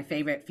it's one of my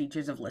favorite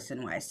features of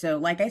Listenwise. So,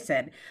 like I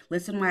said,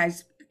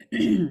 Listenwise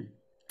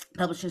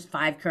publishes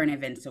 5 current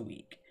events a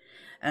week.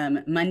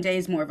 Monday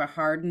is more of a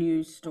hard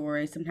news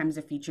story, sometimes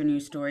a feature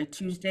news story.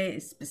 Tuesday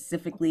is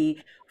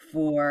specifically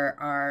for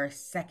our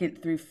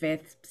 2nd through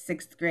 5th,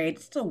 6th grade.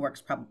 It still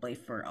works probably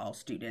for all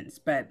students,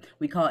 but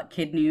we call it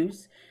Kid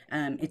News.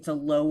 It's a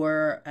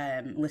lower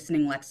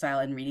listening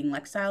lexile and reading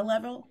lexile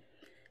level.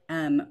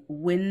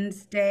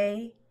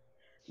 Wednesday,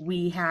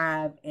 we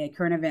have a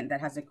current event that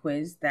has a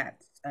quiz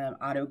that's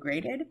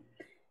auto-graded.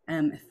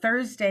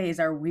 Thursday is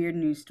our weird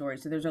news story.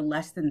 So there's a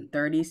less than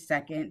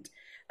 30-second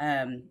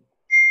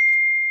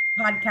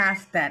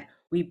podcast that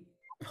we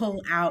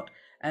pull out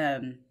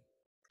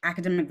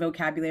academic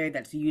vocabulary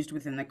that's used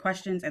within the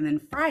questions. And then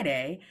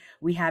Friday,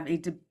 we have a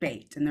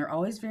debate, and they're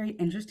always very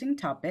interesting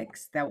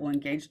topics that will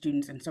engage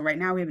students. And so right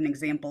now we have an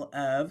example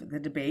of the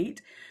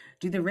debate.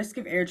 Do the risk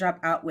of airdrop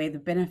outweigh the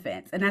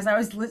benefits? And as I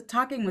was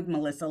talking with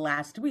Melissa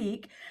last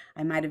week,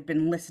 I might have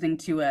been listening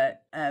to a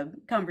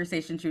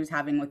conversation she was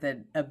having with a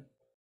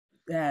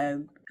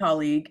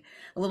colleague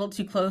a little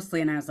too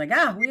closely, and I was like,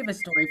 we have a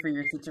story for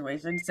your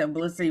situation. So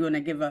Melissa, you want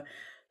to give a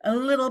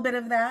little bit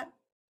of that?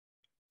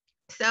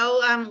 So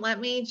let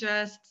me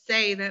just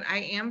say that I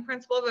am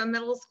principal of a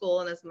middle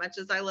school, and as much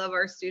as I love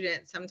our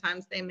students,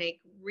 sometimes they make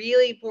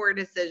really poor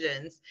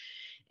decisions.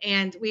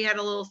 And we had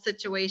a little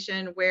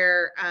situation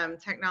where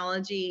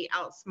technology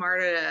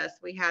outsmarted us.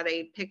 We had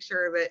a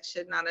picture that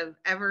should not have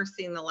ever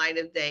seen the light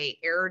of day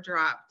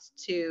airdropped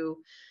to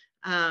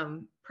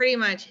pretty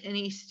much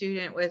any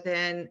student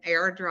within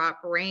airdrop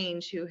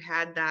range who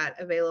had that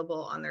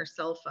available on their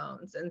cell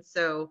phones. And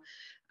so,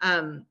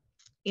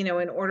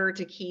 in order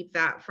to keep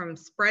that from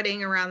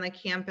spreading around the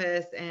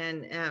campus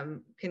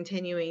and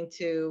continuing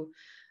to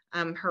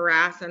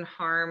harass and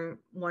harm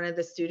one of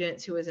the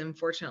students who was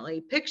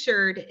unfortunately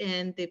pictured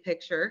in the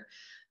picture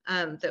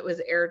that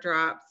was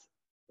airdropped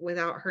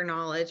without her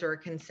knowledge or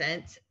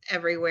consent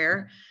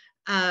everywhere.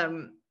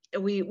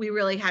 We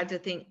really had to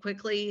think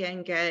quickly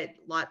and get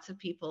lots of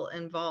people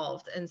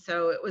involved. And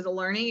so it was a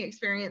learning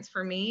experience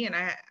for me. And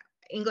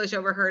English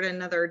overheard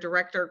another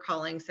director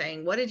calling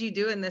saying, "What did you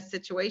do in this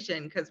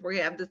situation?" Because we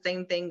have the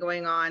same thing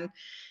going on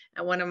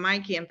at one of my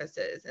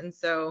campuses. And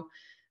so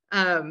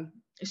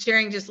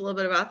sharing just a little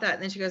bit about that.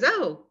 And then she goes,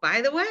 "Oh,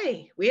 by the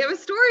way, we have a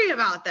story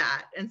about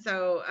that." And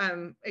so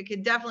it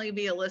could definitely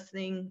be a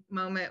listening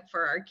moment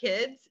for our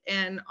kids.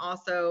 And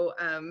also,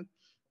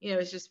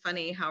 it's just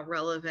funny how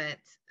relevant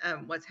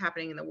what's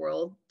happening in the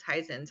world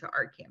ties into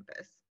our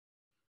campus.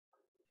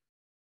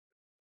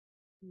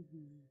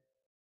 Mm-hmm.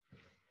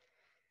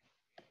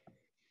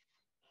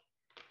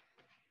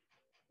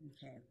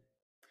 Okay.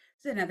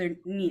 It's another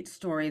neat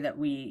story that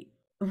we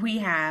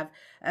have.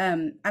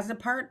 As a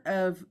part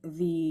of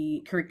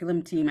the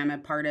curriculum team, I'm a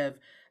part of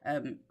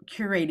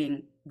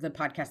curating the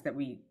podcast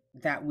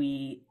that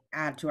we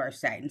add to our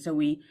site. And so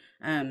we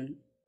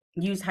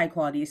use high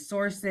quality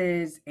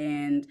sources,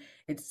 and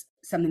it's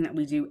something that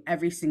we do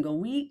every single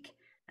week.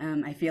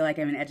 I feel like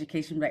I'm in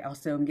education, but I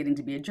also am getting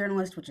to be a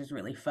journalist, which is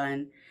really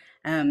fun.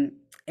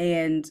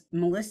 And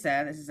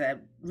Melissa, this is a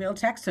real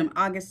text from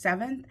August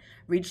 7th,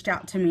 reached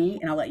out to me,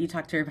 and I'll let you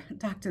talk to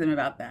them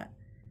about that.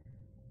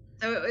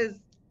 So it was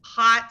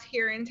hot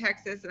here in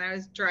Texas, and I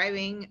was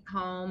driving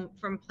home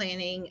from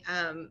planning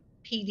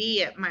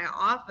PD at my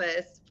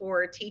office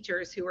for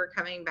teachers who were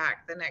coming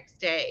back the next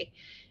day.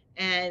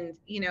 And,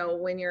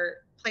 when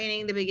you're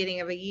planning the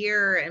beginning of a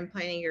year and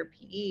planning your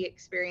PD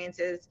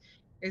experiences,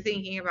 you're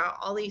thinking about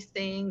all these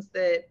things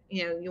that,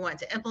 you want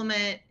to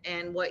implement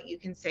and what you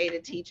can say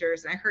to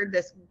teachers. And I heard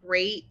this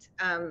great,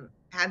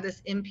 had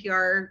this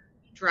NPR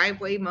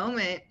driveway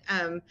moment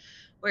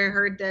where I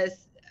heard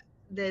this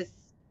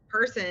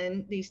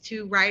person, these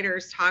two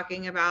writers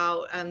talking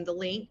about the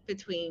link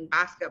between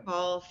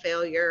basketball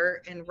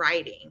failure and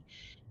writing.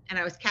 And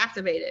I was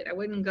captivated. I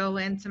wouldn't go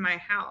into my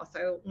house.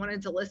 I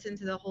wanted to listen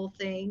to the whole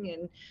thing.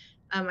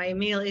 And I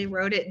immediately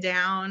wrote it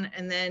down.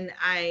 And then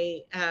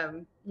I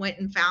went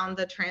and found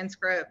the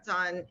transcript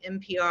on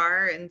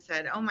NPR and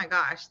said, "Oh my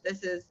gosh,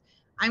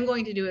 I'm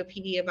going to do a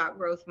PD about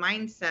growth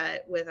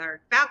mindset with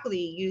our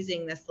faculty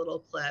using this little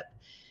clip."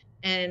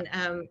 And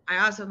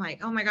I also am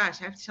like, "Oh my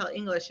gosh, I have to tell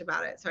English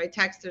about it." So I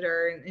texted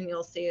her, and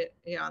you'll see it,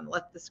 on the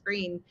left of the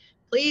screen.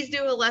 please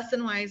do a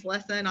Listenwise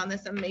lesson on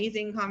this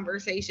amazing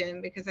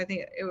conversation, because I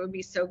think it would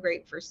be so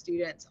great for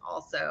students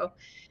also.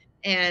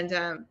 And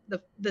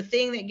the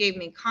thing that gave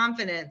me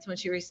confidence when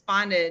she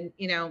responded,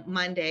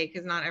 Monday,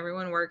 because not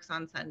everyone works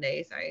on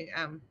Sundays.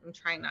 I'm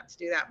trying not to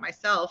do that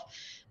myself.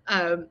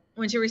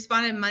 When she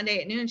responded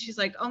Monday at noon, she's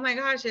like, "Oh my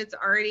gosh, it's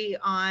already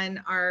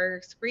on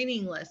our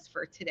screening list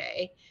for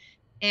today."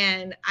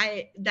 And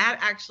that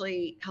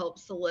actually helped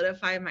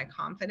solidify my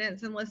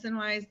confidence in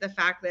Listenwise. The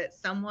fact that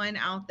someone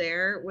out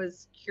there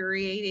was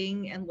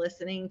curating and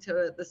listening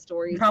to the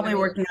stories. Probably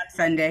working on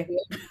Sunday.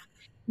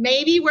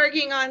 Maybe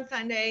working on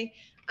Sunday.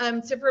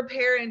 To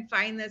prepare and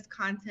find this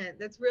content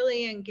that's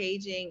really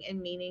engaging and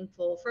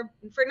meaningful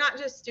for not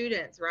just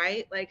students,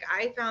 right? Like,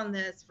 I found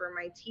this for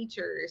my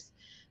teachers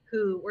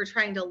who were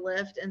trying to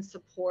lift and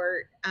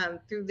support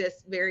through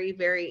this very,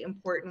 very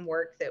important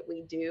work that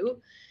we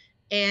do.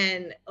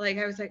 And like,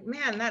 I was like,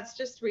 man, that's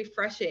just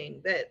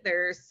refreshing that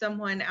there's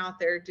someone out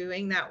there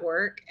doing that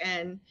work,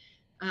 and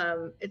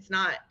it's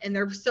not, and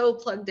they're so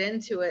plugged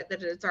into it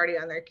that it's already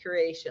on their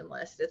curation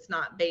list. It's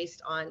not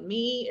based on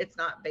me. It's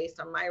not based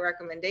on my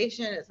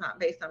recommendation. It's not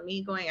based on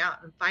me going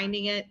out and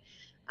finding it.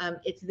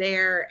 It's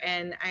there.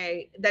 And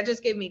that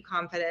just gave me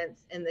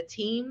confidence in the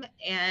team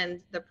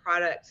and the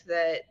product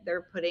that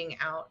they're putting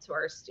out to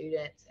our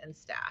students and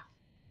staff.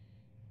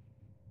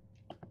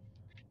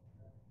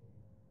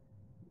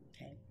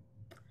 Okay.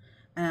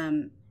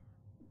 And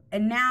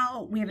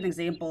now we have an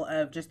example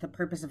of just the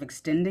purpose of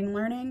extending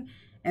learning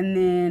and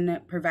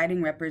then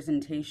providing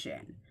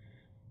representation.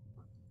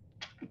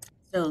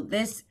 So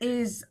this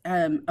is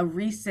a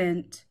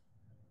recent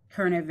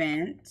current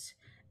event.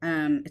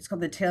 It's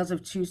called the Tales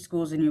of Two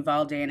Schools in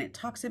Uvalde, and it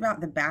talks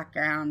about the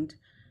background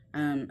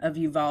of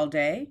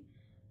Uvalde,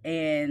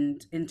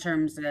 and in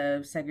terms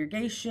of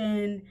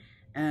segregation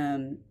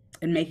and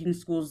making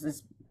schools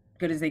as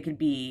good as they could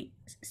be,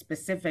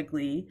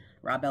 specifically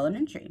Robb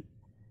Elementary.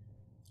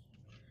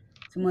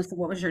 So Melissa,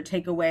 what was your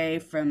takeaway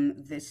from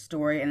this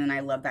story? And then I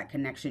love that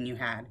connection you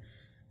had,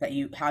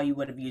 how you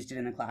would have used it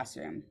in the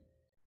classroom.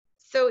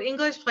 So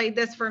English played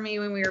this for me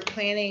when we were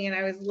planning, and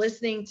I was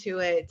listening to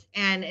it,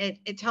 and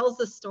it tells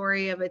the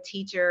story of a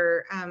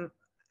teacher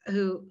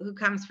who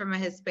comes from a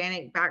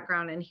Hispanic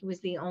background, and he was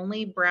the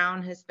only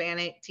brown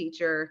Hispanic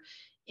teacher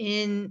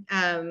in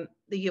the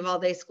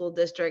Uvalde school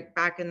district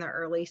back in the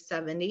early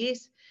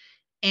 70s.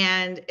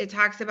 And it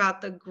talks about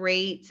the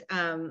great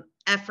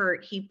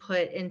effort he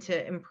put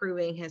into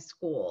improving his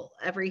school,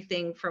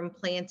 everything from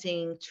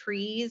planting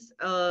trees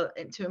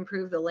to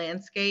improve the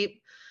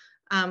landscape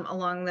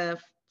along the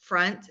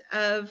front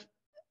of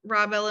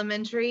Robb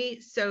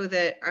Elementary, so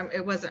that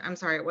it wasn't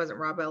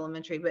Robb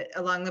Elementary, but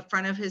along the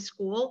front of his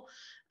school,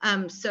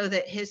 so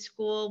that his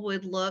school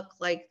would look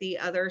like the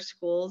other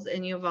schools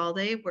in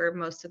Uvalde where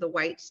most of the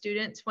white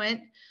students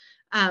went.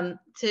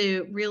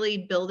 To really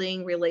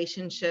building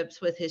relationships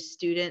with his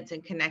students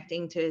and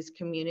connecting to his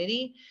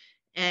community.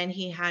 And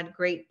he had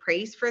great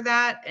praise for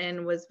that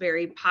and was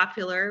very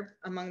popular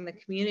among the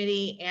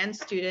community and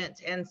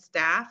students and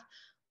staff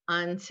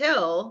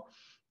until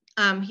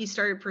he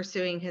started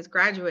pursuing his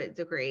graduate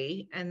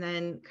degree. And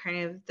then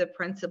kind of the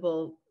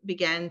principal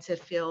began to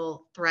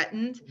feel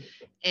threatened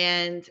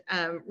and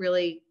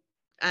really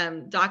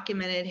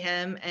documented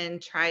him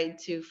and tried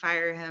to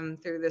fire him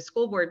through the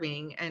school board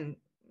meeting and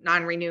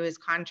non-renew his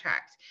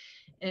contract.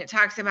 And it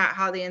talks about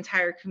how the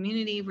entire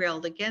community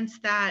railed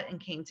against that and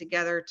came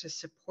together to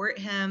support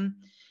him.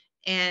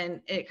 And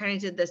it kind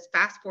of did this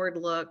fast forward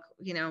look,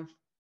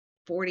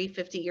 40,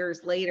 50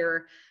 years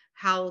later,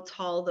 how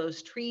tall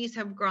those trees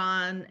have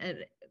grown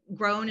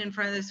in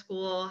front of the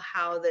school,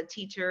 how the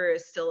teacher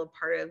is still a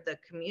part of the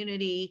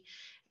community.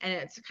 And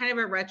it's kind of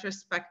a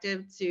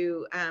retrospective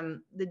to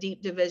the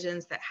deep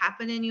divisions that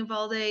happen in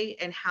Uvalde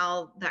and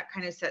how that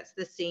kind of sets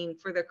the scene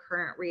for the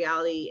current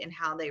reality and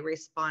how they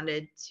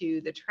responded to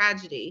the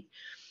tragedy.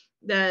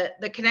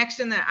 The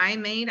connection that I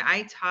made,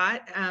 I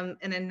taught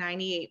in a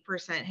 98%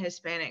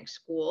 Hispanic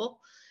school.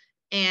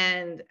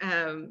 And,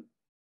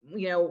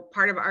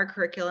 part of our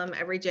curriculum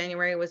every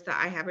January was the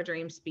I Have a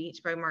Dream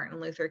speech by Martin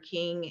Luther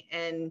King.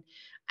 And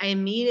I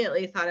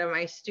immediately thought of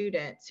my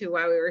students who,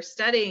 while we were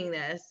studying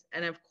this,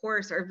 and of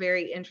course are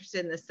very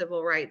interested in the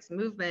civil rights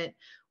movement,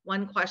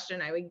 one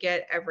question I would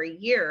get every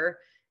year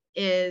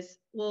is,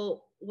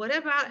 well, what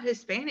about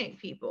Hispanic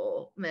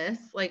people, Miss?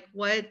 Like,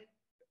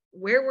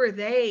 where were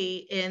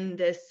they in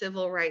this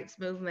civil rights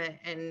movement,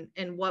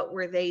 and what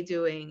were they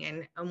doing?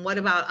 And what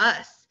about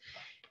us?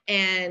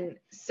 And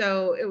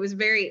so it was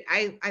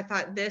I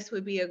thought this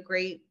would be a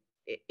great,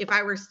 if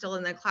I were still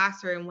in the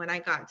classroom when I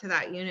got to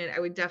that unit, I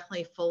would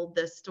definitely fold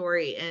this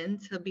story in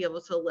to be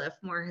able to lift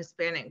more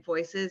Hispanic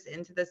voices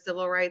into the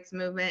civil rights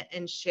movement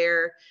and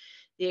share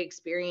the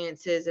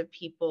experiences of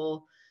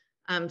people.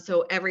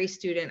 So every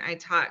student I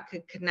taught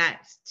could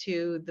connect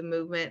to the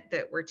movement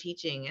that we're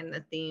teaching and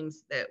the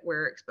themes that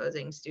we're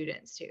exposing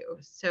students to.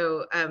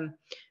 So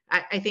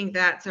I think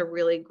that's a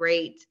really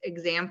great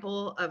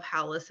example of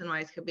how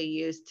Listenwise could be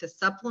used to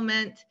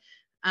supplement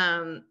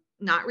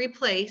not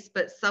replace,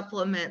 but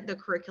supplement the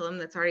curriculum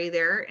that's already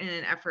there in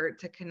an effort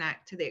to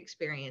connect to the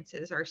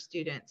experiences our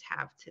students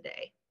have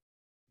today.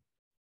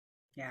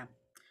 Yeah.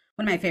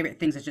 One of my favorite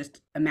things is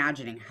just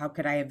imagining, how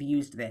could I have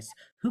used this?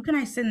 Who can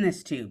I send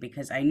this to?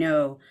 Because I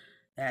know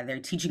they're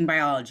teaching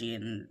biology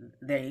and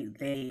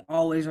they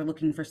always are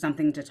looking for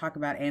something to talk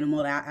about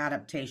animal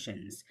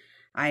adaptations.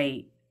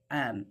 I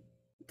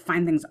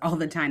find things all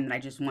the time that I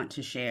just want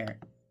to share.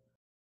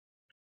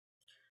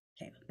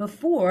 Okay,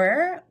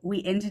 before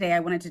we end today, I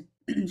wanted to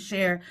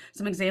share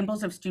some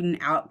examples of student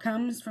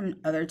outcomes from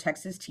other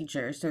Texas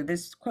teachers. So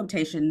this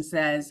quotation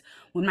says,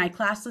 "When my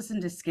class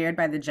listened to Scared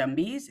by the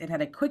Jumbies, it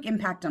had a quick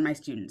impact on my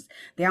students.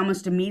 They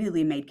almost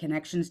immediately made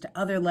connections to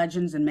other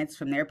legends and myths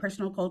from their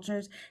personal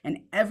cultures, and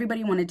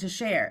everybody wanted to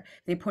share.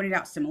 They pointed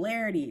out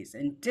similarities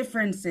and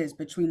differences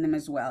between them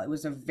as well. It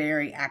was a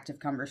very active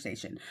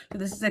conversation." So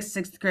this is a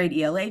 6th grade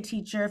ELA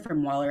teacher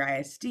from Waller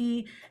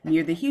ISD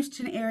near the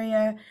Houston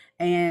area,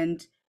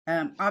 and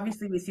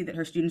obviously, we see that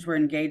her students were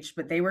engaged,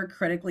 but they were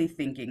critically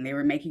thinking. They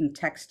were making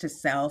text to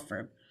self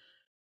or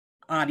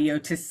audio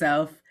to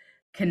self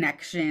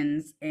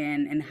connections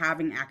and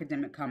having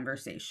academic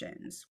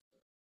conversations.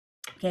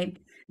 Okay,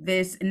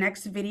 this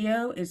next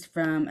video is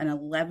from an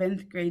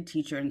 11th grade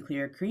teacher in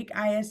Clear Creek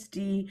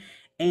ISD,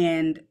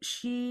 and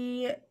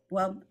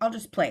well, I'll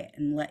just play it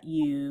and let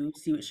you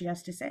see what she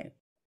has to say.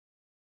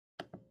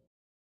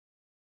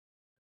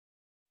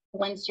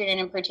 One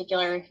student in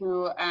particular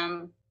who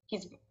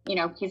he's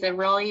a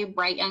really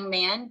bright young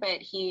man, but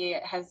he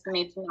has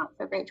made some not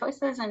so great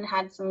choices and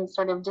had some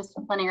sort of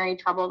disciplinary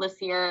trouble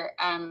this year.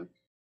 And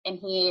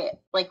he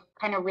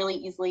kind of really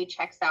easily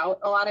checks out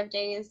a lot of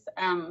days.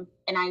 And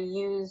I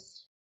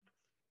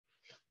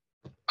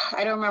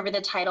don't remember the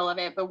title of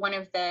it, but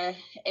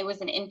it was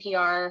an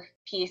NPR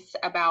piece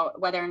about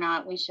whether or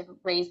not we should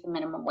raise the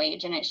minimum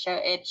wage. And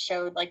it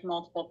showed like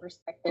multiple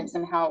perspectives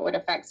and how it would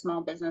affect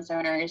small business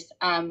owners.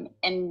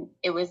 And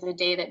it was the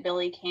day that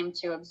Billy came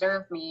to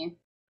observe the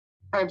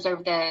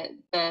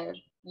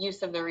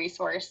use of the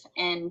resource.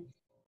 And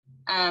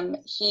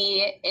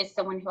he is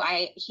someone who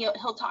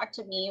he'll talk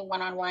to me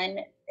one-on-one.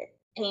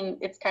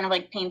 It's kind of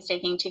like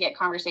painstaking to get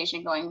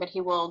conversation going, but he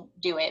will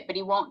do it, but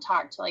he won't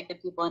talk to like the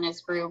people in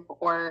his group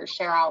or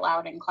share out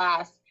loud in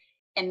class.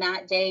 And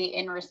that day,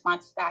 in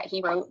response to that,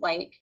 he wrote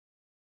like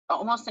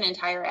almost an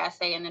entire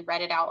essay and then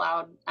read it out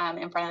loud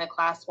in front of the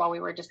class while we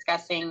were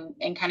discussing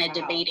and kind of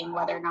debating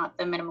whether or not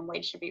the minimum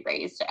wage should be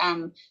raised. So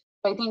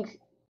I think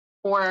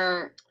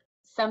for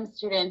some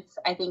students,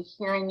 I think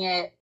hearing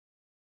it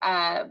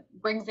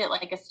brings it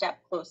like a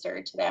step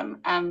closer to them.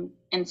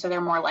 And so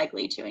they're more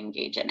likely to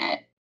engage in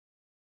it.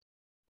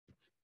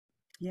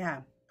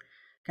 Yeah.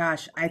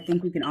 Gosh, I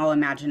think we can all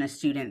imagine a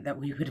student that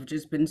we would have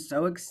just been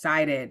so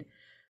excited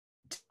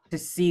to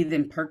see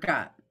them perk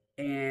up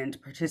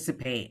and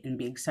participate and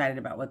be excited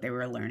about what they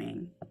were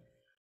learning.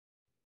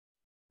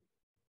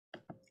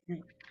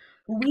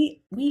 Well,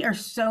 we are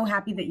so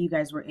happy that you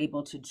guys were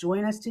able to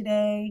join us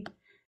today.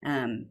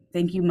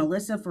 Thank you,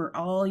 Melissa, for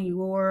all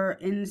your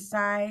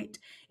insight.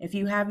 If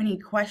you have any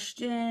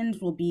questions,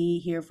 we'll be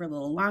here for a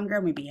little longer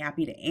and we'd be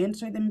happy to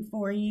answer them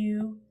for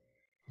you.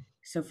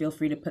 So feel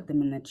free to put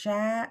them in the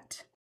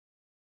chat.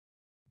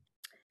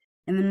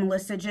 And then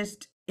Melissa,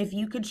 just if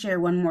you could share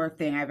one more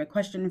thing, I have a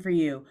question for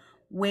you.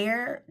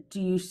 Where do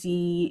you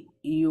see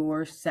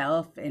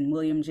yourself and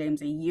William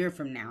James a year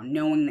from now,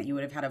 knowing that you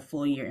would have had a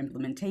full year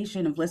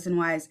implementation of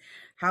Listenwise?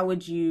 How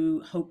would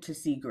you hope to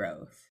see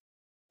growth?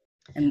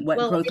 And what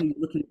growth are you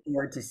looking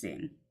forward to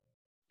seeing?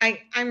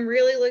 I'm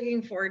really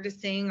looking forward to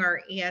seeing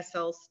our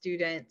ESL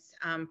students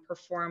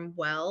perform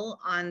well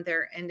on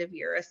their end of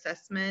year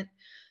assessment.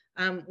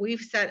 We've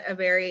set a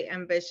very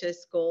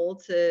ambitious goal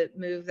to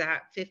move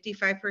that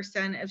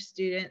 55% of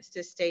students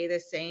to stay the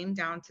same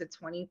down to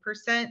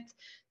 20%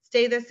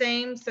 stay the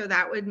same. So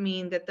that would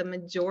mean that the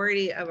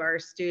majority of our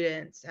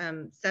students,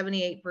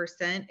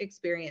 78%,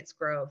 experience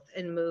growth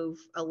and move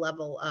a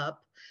level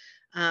up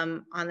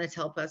on the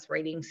TELPUS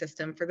rating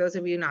system. For those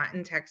of you not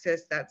in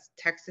Texas, that's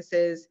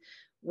Texas's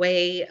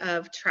way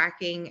of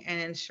tracking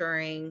and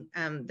ensuring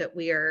that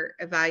we are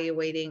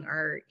evaluating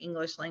our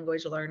English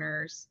language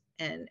learners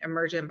and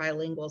emergent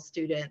bilingual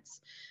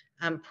students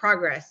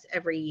progress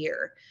every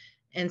year.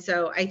 And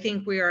so I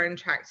think we are on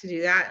track to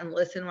do that, and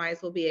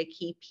Listenwise will be a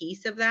key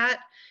piece of that.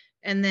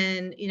 And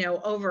then,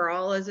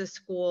 overall as a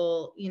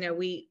school,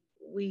 we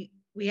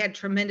had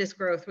tremendous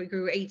growth. We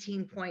grew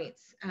 18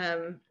 points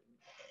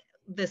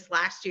this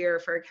last year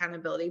for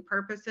accountability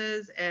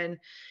purposes. And,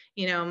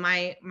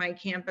 my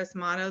campus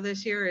motto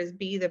this year is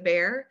be the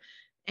bear.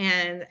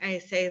 And I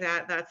say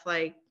that's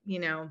like,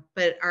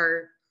 but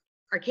our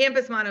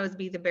campus motto is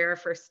be the bear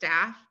for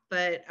staff,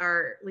 but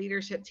our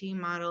leadership team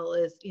model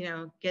is,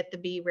 get the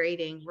B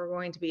rating. We're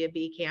going to be a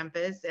B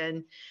campus,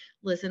 and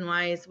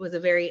Listenwise was a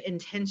very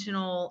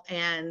intentional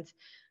and,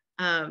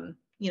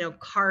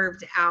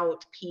 carved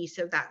out piece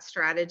of that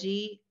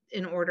strategy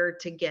in order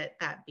to get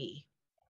that B.